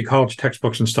was mostly college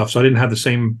textbooks and stuff, so I didn't have the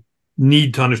same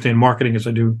need to understand marketing as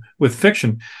I do with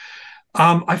fiction.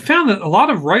 I found that a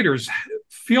lot of writers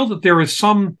feel that there is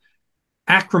some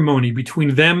acrimony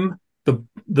between them,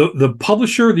 the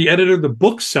publisher, the editor, the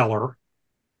bookseller,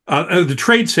 the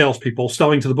trade salespeople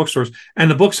selling to the bookstores, and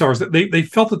the booksellers. That they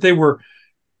felt that there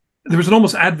was an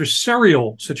almost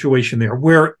adversarial situation there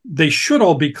where they should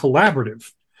all be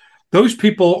collaborative. Those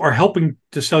people are helping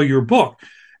to sell your book.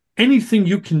 Anything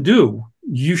you can do,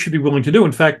 you should be willing to do.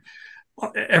 In fact,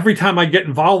 every time I get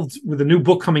involved with a new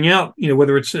book coming out,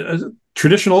 whether it's a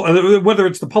traditional, whether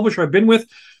it's the publisher I've been with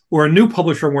or a new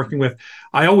publisher I'm working with,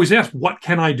 I always ask, what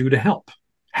can I do to help?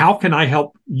 How can I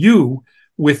help you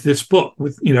with this book?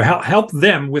 Help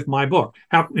them with my book.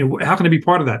 How can I be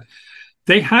part of that?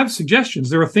 They have suggestions.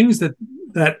 There are things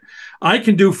that I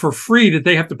can do for free that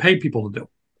they have to pay people to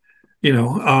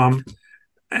do.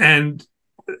 And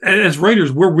as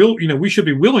writers, we should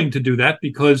be willing to do that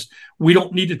because we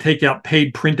don't need to take out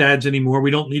paid print ads anymore.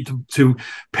 We don't need to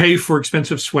pay for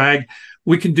expensive swag.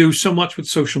 We can do so much with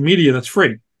social media that's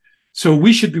free. So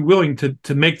we should be willing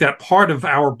to make that part of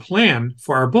our plan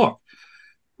for our book.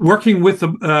 Working with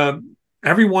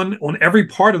everyone on every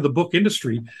part of the book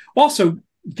industry. Also,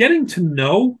 getting to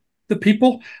know the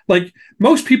people. Like,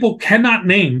 most people cannot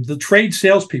name the trade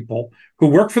salespeople who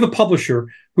work for the publisher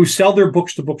who sell their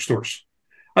books to bookstores.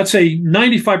 I'd say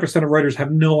 95% of writers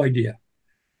have no idea.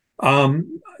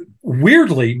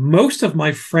 Weirdly, most of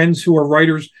my friends who are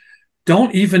writers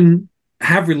don't even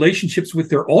have relationships with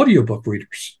their audiobook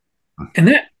readers. And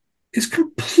that is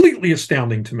completely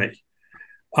astounding to me.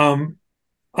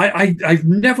 I've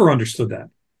never understood that.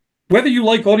 Whether you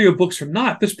like audiobooks or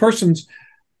not, this person's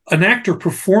an actor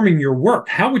performing your work.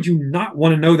 How would you not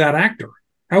want to know that actor?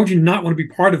 How would you not want to be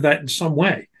part of that in some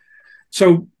way?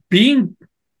 So being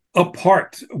a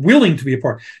part, willing to be a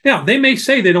part. Now, they may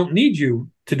say they don't need you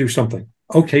to do something.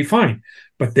 Okay, fine.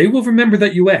 But they will remember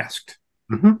that you asked.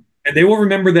 Mm-hmm. And they will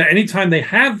remember that anytime they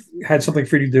have had something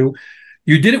for you to do,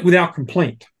 you did it without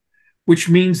complaint, which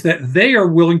means that they are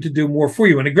willing to do more for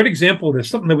you. And a good example of this,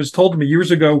 something that was told to me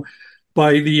years ago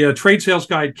by the trade sales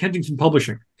guy at Kensington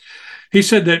Publishing. He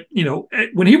said that,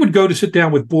 when he would go to sit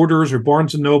down with Borders or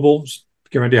Barnes and Nobles,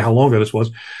 get an idea how long ago this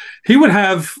was, he would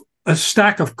have a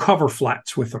stack of cover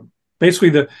flats with him. Basically,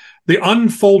 the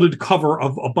unfolded cover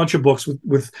of a bunch of books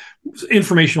with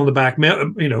information on the back,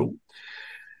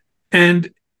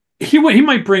 and he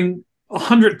might bring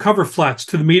 100 cover flats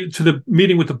to the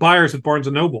meeting with the buyers at Barnes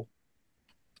and Noble.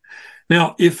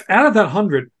 Now, if out of that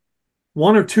 100,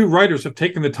 one or two writers have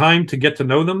taken the time to get to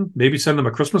know them, maybe send them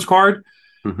a Christmas card,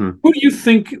 mm-hmm. Who do you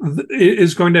think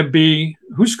is going to be,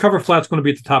 whose cover flat's going to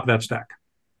be at the top of that stack?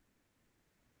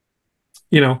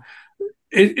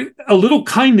 A little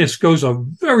kindness goes a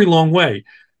very long way.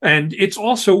 And it's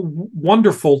also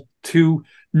wonderful to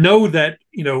know that,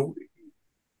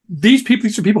 these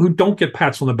are people who don't get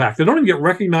pats on the back. They don't even get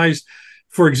recognized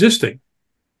for existing.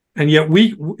 And yet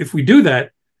if we do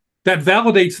that, that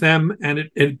validates them and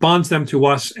it bonds them to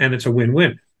us, and it's a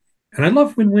win-win. And I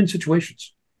love win-win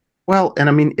situations. Well, and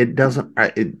I mean,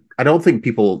 I don't think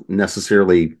people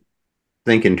necessarily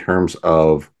think in terms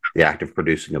of the act of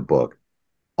producing a book.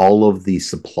 All of the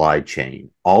supply chain,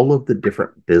 all of the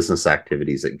different business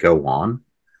activities that go on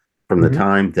from the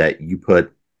time that you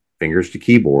put fingers to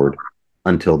keyboard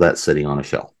until that's sitting on a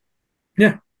shelf.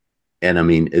 Yeah. And I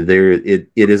mean, it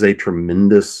is a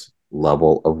tremendous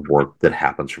level of work that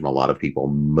happens from a lot of people,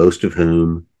 most of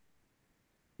whom,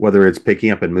 whether it's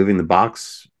picking up and moving the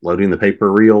box, loading the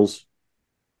paper reels,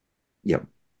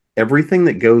 everything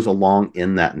that goes along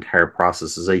in that entire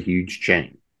process is a huge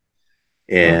chain.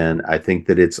 And I think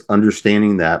that it's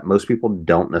understanding that most people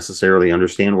don't necessarily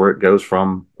understand where it goes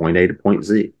from point A to point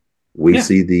Z. We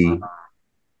see the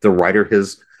writer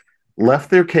has left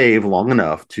their cave long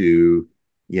enough to,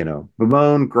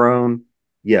 bemoan, groan.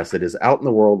 Yes, it is out in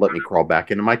the world. Let me crawl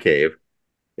back into my cave.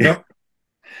 Yep.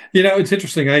 It's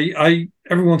interesting. I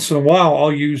every once in a while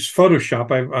I'll use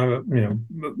Photoshop. I have a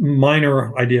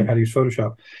minor idea of how to use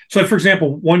Photoshop. So, for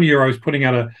example, one year I was putting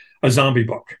out a zombie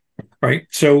book, right?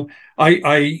 So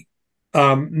I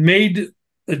made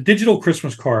a digital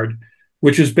Christmas card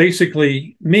which is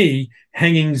basically me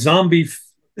hanging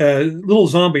little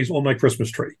zombies on my Christmas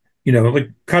tree. Like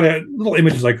kind of little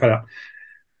images I cut out.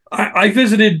 I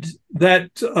visited that.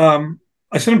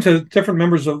 I sent them to different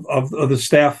members of the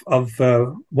staff of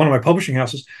one of my publishing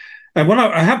houses. And when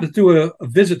I happened to do a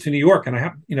visit to New York,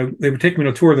 and they would take me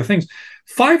on a tour of the things,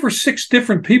 5 or 6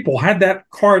 different people had that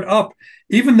card up,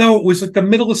 even though it was like the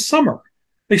middle of summer.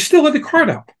 They still had the card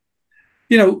up.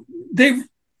 They've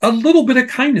a little bit of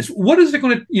kindness. What is it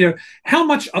going to, how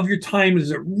much of your time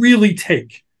does it really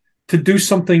take to do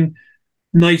something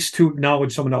nice to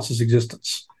acknowledge someone else's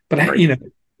existence? But, Right.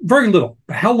 very little.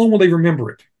 But how long will they remember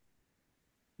it?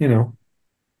 You know,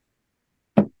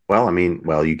 Well, I mean,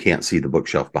 well, you can't see the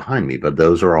bookshelf behind me, but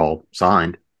those are all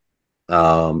signed.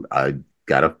 I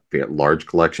got a large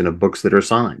collection of books that are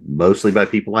signed, mostly by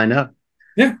people I know.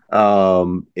 yeah.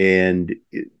 And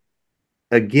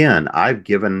again, I've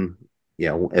given,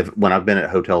 if when I've been at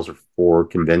hotels or for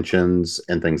conventions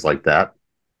and things like that,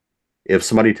 if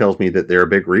somebody tells me that they're a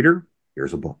big reader,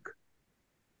 here's a book.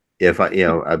 If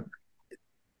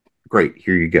great,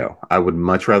 here you go. I would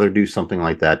much rather do something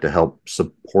like that to help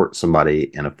support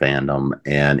somebody in a fandom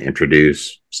and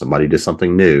introduce somebody to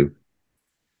something new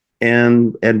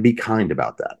and be kind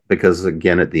about that. Because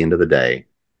again, at the end of the day,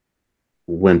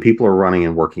 when people are running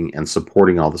and working and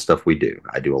supporting all the stuff we do,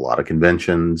 I do a lot of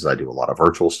conventions, I do a lot of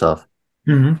virtual stuff.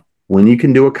 Mm-hmm. When you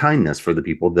can do a kindness for the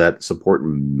people that support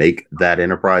and make that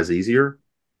enterprise easier,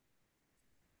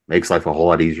 makes life a whole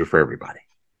lot easier for everybody.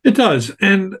 It does.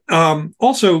 And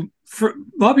also, a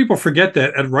lot of people forget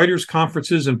that at writers'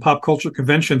 conferences and pop culture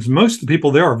conventions, most of the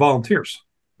people there are volunteers.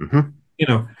 Mm-hmm. You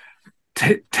know,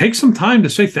 take some time to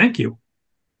say thank you.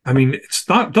 I mean, it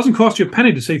doesn't cost you a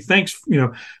penny to say thanks. I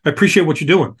appreciate what you're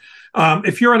doing.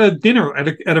 If you're at a dinner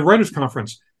at a writers'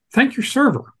 conference, thank your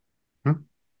server.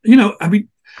 Mm-hmm. I mean,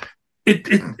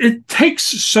 it takes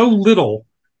so little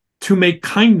to make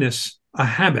kindness a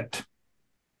habit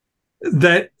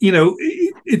that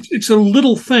it's a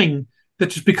little thing that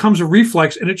just becomes a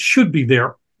reflex, and it should be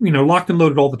there, locked and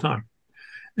loaded all the time.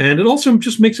 And it also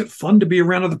just makes it fun to be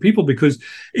around other people because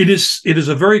it is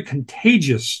a very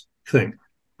contagious thing,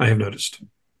 I have noticed.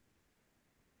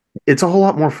 It's a whole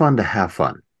lot more fun to have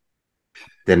fun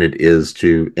than it is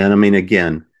to, and I mean,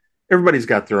 again, everybody's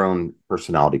got their own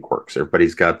personality quirks.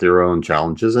 Everybody's got their own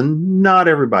challenges, and not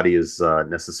everybody is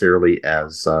necessarily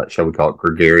as, shall we call it,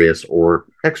 gregarious or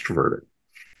extroverted.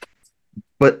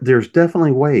 But there's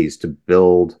definitely ways to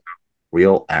build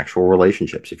real, actual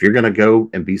relationships. If you're going to go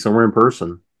and be somewhere in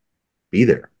person, be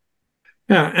there.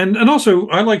 Yeah, and also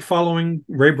I like following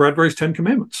Ray Bradbury's 10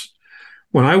 Commandments.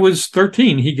 When I was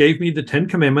 13, he gave me the 10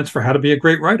 Commandments for how to be a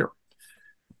great writer.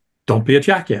 Don't be a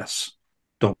jackass.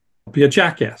 Don't be a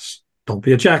jackass. Don't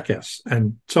be a jackass,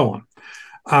 and so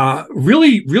on.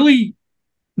 Really, really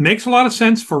makes a lot of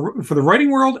sense for the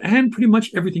writing world and pretty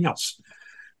much everything else.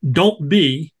 Don't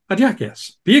be a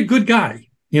jackass. Be a good guy.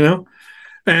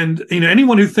 And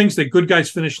anyone who thinks that good guys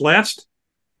finish last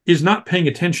is not paying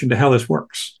attention to how this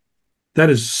works. That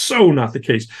is so not the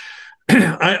case.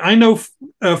 I know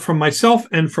from myself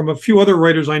and from a few other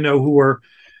writers I know who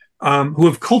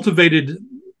have cultivated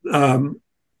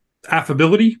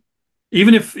affability,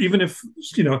 even if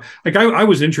like I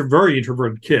was very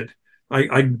introverted kid.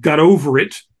 I got over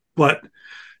it, but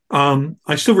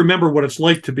I still remember what it's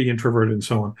like to be introverted and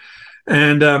so on.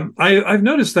 And I've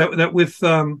noticed that with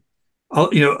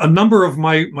a number of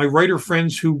my writer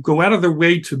friends who go out of their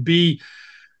way to be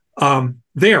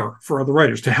there for other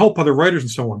writers, to help other writers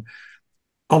and so on,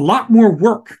 a lot more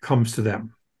work comes to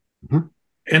them. Mm-hmm.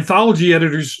 Anthology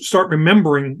editors start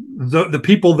remembering the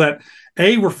people that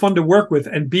A, were fun to work with,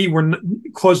 and B,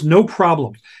 caused no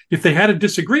problems. If they had a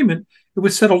disagreement, it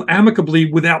was settled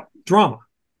amicably without drama.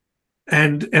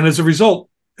 And as a result,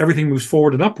 everything moves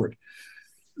forward and upward.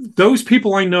 Those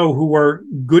people I know who are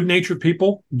good-natured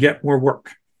people get more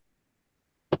work.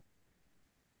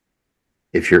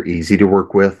 If you're easy to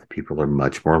work with, people are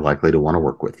much more likely to want to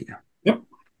work with you. Yep.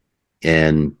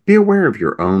 And be aware of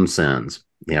your own sins.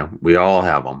 We all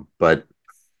have them, but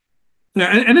yeah,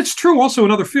 and it's true also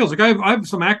in other fields. Like I have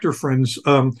some actor friends,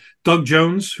 Doug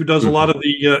Jones, who does a lot of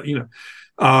the,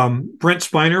 Brent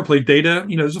Spiner played Data.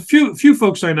 There's a few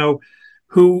folks I know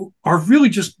who are really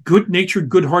just good-natured,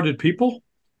 good-hearted people.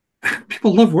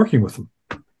 People love working with them.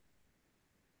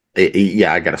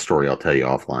 Yeah, I got a story I'll tell you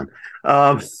offline.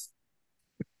 Brent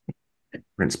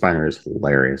Spiner is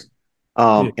hilarious.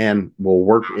 And will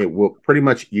work. It will pretty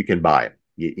much, you can buy it.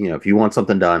 If you want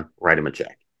something done, write him a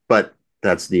check. But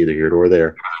that's neither here nor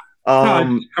there.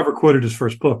 I cover quoted his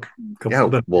first book. Yeah,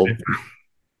 well,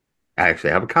 I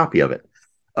actually have a copy of it.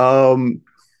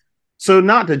 So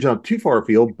not to jump too far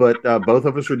afield, but both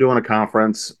of us are doing a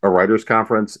conference, a writers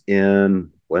conference in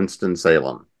Winston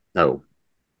Salem. No,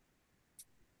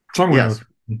 Somewhere yes,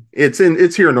 north.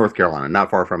 it's here in North Carolina, not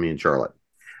far from me in Charlotte.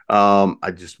 I'm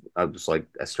just like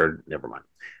I started. Never mind.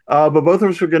 But both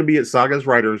of us are going to be at Saga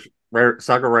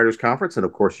Writers Conference, and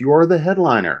of course, you are the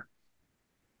headliner.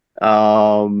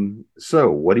 So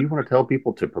what do you want to tell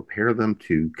people to prepare them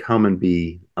to come and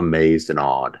be amazed and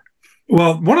awed?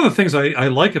 Well, one of the things I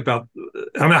like about,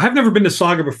 I mean, I've never been to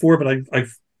Saga before, but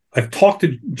I've talked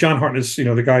to John Hartness,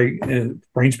 the guy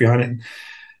brains behind it. And,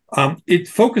 it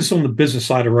focuses on the business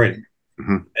side of writing.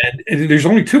 Mm-hmm. And there's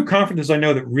only two conferences I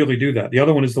know that really do that. The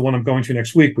other one is the one I'm going to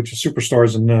next week, which is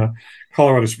Superstars in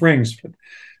Colorado Springs. But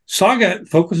Saga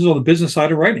focuses on the business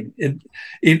side of writing.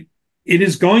 It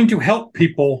is going to help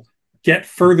people get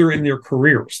further in their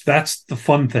careers. That's the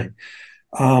fun thing.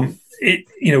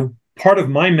 Part of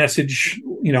my message,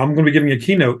 I'm going to be giving a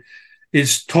keynote,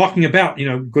 is talking about,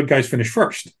 good guys finish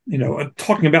first.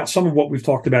 Talking about some of what we've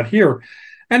talked about here,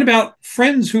 and about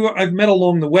friends who I've met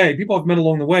along the way, people I've met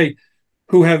along the way,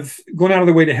 who have gone out of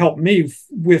their way to help me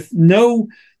with no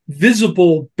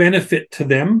visible benefit to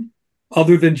them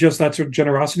other than just that sort of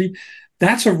generosity.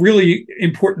 That's a really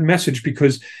important message,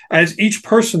 because as each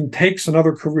person takes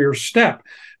another career step,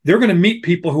 they're going to meet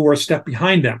people who are a step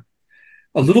behind them.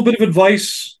 A little bit of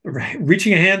advice,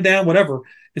 reaching a hand down, whatever,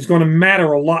 is going to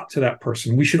matter a lot to that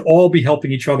person. We should all be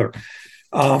helping each other.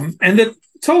 And that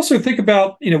to also think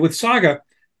about, with Saga,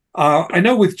 I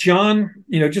know with John,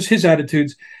 just his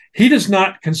attitudes, he does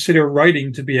not consider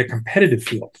writing to be a competitive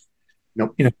field.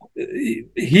 Nope.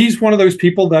 He's one of those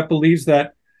people that believes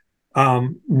that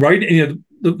writing,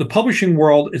 the publishing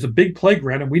world is a big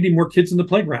playground, and we need more kids in the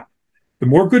playground. The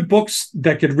more good books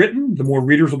that get written, the more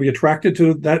readers will be attracted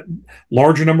to that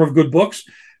larger number of good books.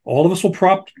 All of us will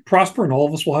prosper, and all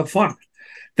of us will have fun.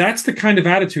 That's the kind of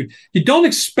attitude. You don't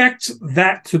expect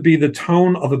that to be the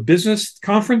tone of a business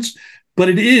conference, but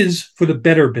it is for the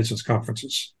better business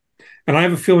conferences. And I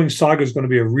have a feeling Saga is going to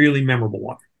be a really memorable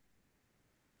one.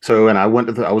 So, and I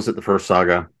was at the first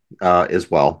Saga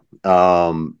as well.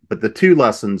 But the two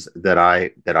lessons that I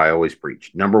always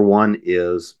preach. Number one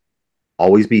is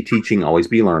always be teaching, always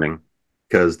be learning,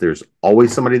 because there's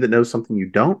always somebody that knows something you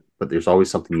don't, but there's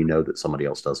always something you know that somebody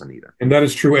else doesn't either. And that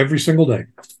is true every single day.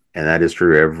 And that is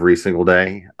true every single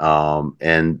day.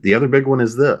 And the other big one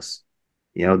is this.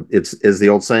 It's is the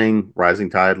old saying,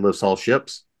 rising tide lifts all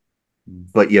ships,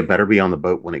 but you better be on the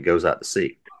boat when it goes out to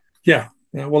sea. Yeah.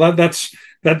 Well, that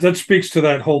speaks to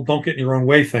that whole "don't get in your own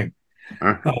way" thing.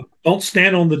 Don't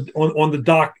stand on the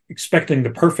dock expecting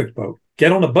the perfect boat.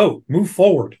 Get on a boat, move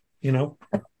forward.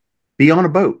 Be on a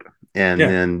boat, and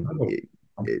then.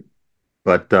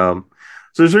 So,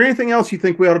 is there anything else you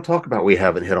think we ought to talk about we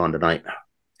haven't hit on tonight?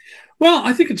 Well,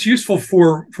 I think it's useful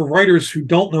for writers who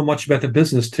don't know much about the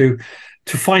business to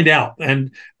find out.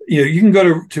 And you can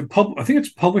go to I think it's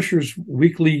Publishers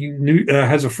Weekly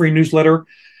has a free newsletter.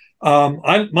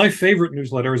 My favorite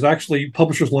newsletter is actually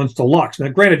Publishers Lunch Deluxe. Now,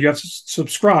 granted, you have to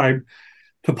subscribe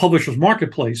to Publishers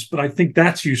Marketplace, but I think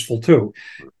that's useful too.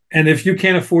 And if you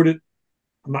can't afford it,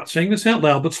 I'm not saying this out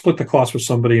loud, but split the cost with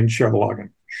somebody and share the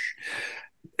login.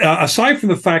 Aside from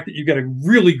the fact that you get a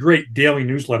really great daily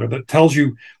newsletter that tells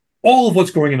you all of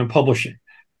what's going on in publishing,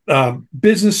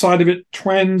 business side of it,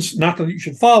 trends, not that you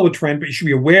should follow a trend, but you should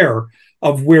be aware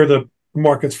of where the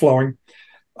market's flowing.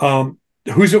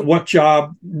 Who's at what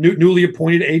job, newly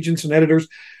appointed agents and editors,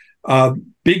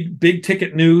 big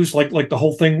ticket news, like the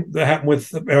whole thing that happened with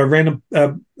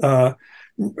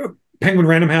Penguin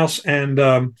Random House and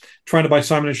trying to buy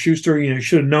Simon & Schuster. You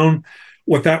should have known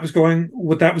what that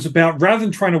was about, rather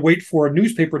than trying to wait for a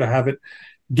newspaper to have it.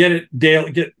 Get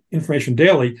information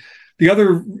daily. The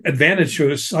other advantage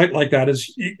to a site like that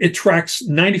is it tracks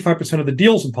 95% of the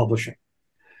deals in publishing.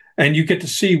 And you get to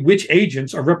see which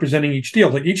agents are representing each deal.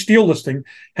 Like each deal listing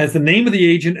has the name of the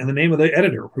agent and the name of the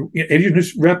editor. Agent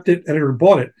who's repped it, editor who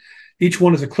bought it. Each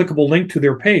one is a clickable link to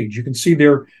their page. You can see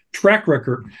their track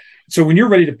record. So when you're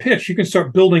ready to pitch, you can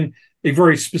start building a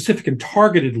very specific and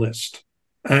targeted list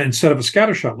instead of a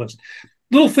scattershot list.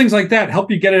 Little things like that help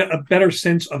you get a better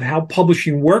sense of how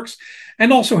publishing works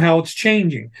and also how it's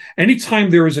changing. Anytime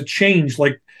there is a change,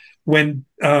 like when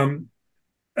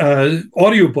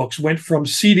audiobooks went from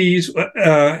CDs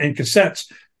and cassettes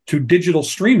to digital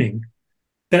streaming,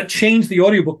 that changed the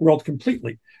audiobook world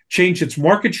completely, changed its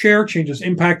market share, changed its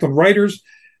impact on writers,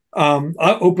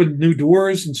 opened new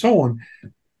doors, and so on.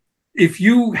 If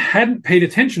you hadn't paid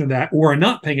attention to that, or are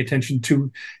not paying attention to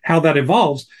how that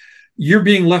evolves, you're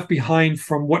being left behind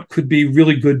from what could be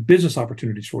really good business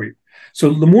opportunities for you.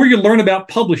 So the more you learn about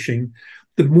publishing,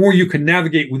 the more you can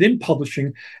navigate within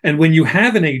publishing. And when you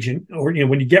have an agent, or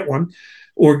when you get one,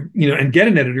 or and get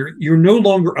an editor, you're no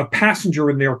longer a passenger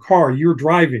in their car. You're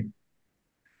driving.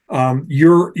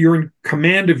 You're in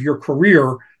command of your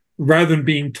career rather than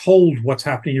being told what's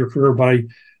happening in your career by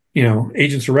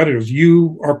agents or editors.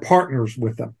 You are partners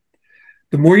with them.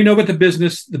 The more you know about the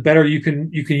business, the better you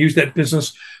can use that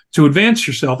business to advance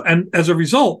yourself. And as a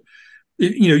result,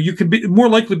 you can be more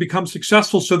likely become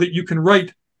successful, so that you can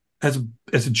write as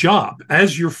a job,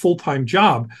 as your full-time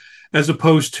job, as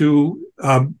opposed to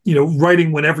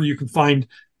writing whenever you can find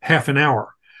half an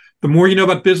hour. The more you know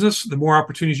about business, the more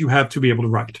opportunities you have to be able to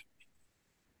write.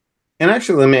 And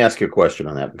actually, let me ask you a question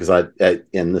on that, because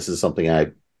and this is something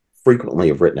I frequently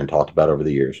have written and talked about over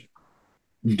the years.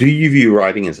 Do you view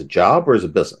writing as a job or as a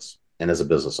business, and as a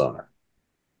business owner?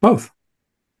 Both.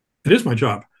 It is my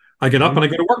job. I get up and I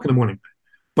go to work in the morning,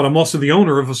 but I'm also the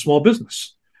owner of a small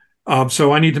business.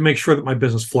 So I need to make sure that my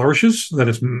business flourishes, that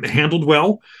it's handled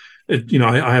well.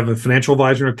 I have a financial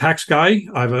advisor and a tax guy.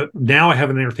 Now I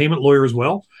have an entertainment lawyer as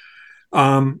well.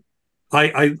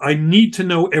 I need to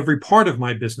know every part of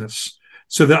my business,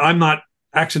 so that I'm not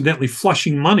accidentally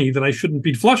flushing money that I shouldn't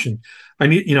be flushing. I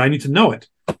need to know it.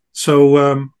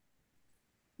 So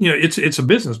it's a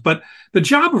business. But the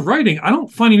job of writing, I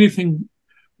don't find anything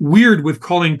weird with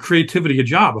calling creativity a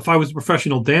job. If I was a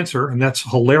professional dancer, and that's a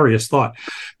hilarious thought,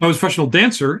 if I was a professional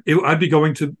dancer, I'd be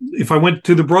going to, if I went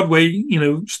to the Broadway,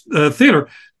 theater,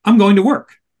 I'm going to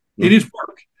work. Mm-hmm. It is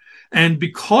work. And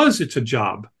because it's a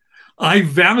job, I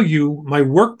value my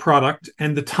work product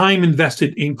and the time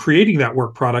invested in creating that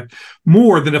work product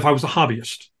more than if I was a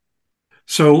hobbyist.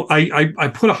 So I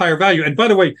put a higher value. And by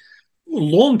the way, a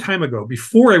long time ago,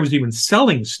 before I was even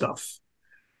selling stuff,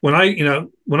 when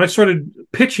I started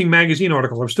pitching magazine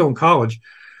articles, I was still in college.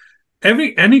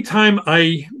 Anytime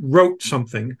I wrote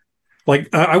something,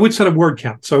 like I would set a word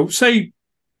count. So say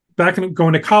back in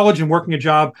going to college and working a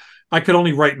job, I could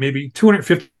only write maybe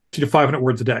 250 to 500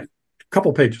 words a day, a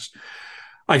couple pages.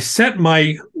 I set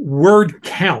my word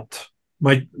count,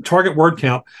 my target word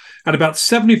count, at about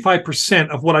 75%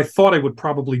 of what I thought I would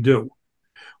probably do.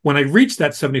 When I reached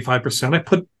that 75%, I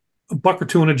put a buck or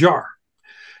two in a jar.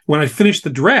 When I finished the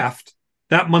draft,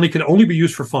 that money could only be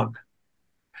used for fun.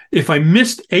 If I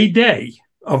missed a day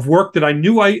of work that I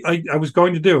knew I was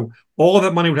going to do, all of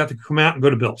that money would have to come out and go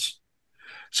to bills.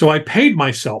 So I paid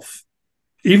myself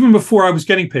even before I was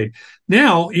getting paid.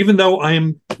 Now, even though I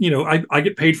am, I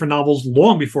get paid for novels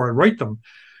long before I write them.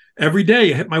 Every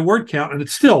day I hit my word count, and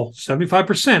it's still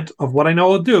 75% of what I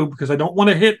know I'll do, because I don't want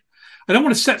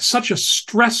to set such a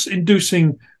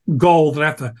stress-inducing goal that I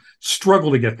have to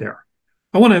struggle to get there.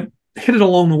 I want to hit it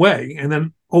along the way and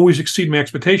then always exceed my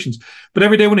expectations. But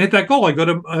every day when I hit that goal, I go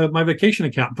to my vacation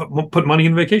account, put money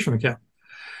in the vacation account.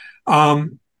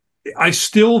 I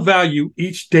still value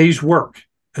each day's work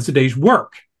as a day's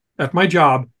work at my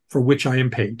job for which I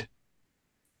am paid.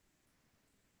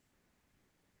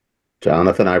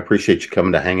 Jonathan, I appreciate you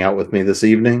coming to hang out with me this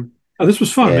evening. Oh, this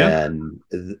was fun, man.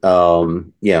 And,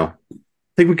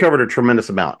 I think we covered a tremendous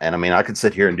amount. And I mean, I could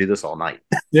sit here and do this all night.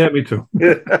 Yeah, me too.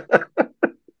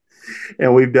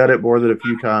 And we've done it more than a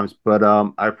few times, but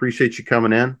I appreciate you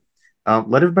coming in.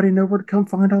 Let everybody know where to come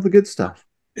find all the good stuff.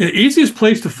 The easiest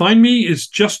place to find me is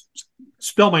just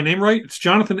spell my name right. It's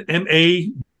Jonathan,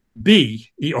 Mabery.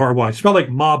 Spell like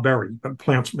Maberry, but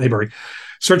plants Maberry.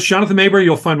 Search Jonathan Maberry.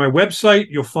 You'll find my website.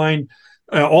 You'll find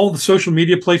all the social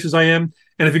media places I am.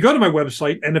 And if you go to my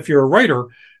website, and if you're a writer,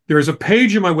 there is a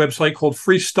page in my website called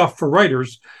Free Stuff for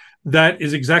Writers. That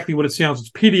is exactly what it sounds.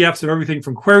 It's PDFs of everything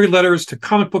from query letters to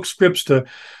comic book scripts to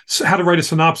how to write a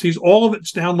synopsis. All of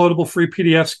it's downloadable, free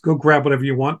PDFs. Go grab whatever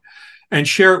you want and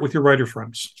share it with your writer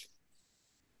friends.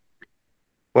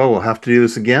 Well, we'll have to do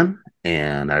this again,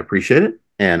 and I appreciate it.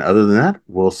 And other than that,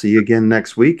 we'll see you again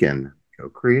next week, and go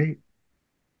create.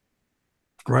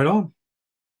 Right on.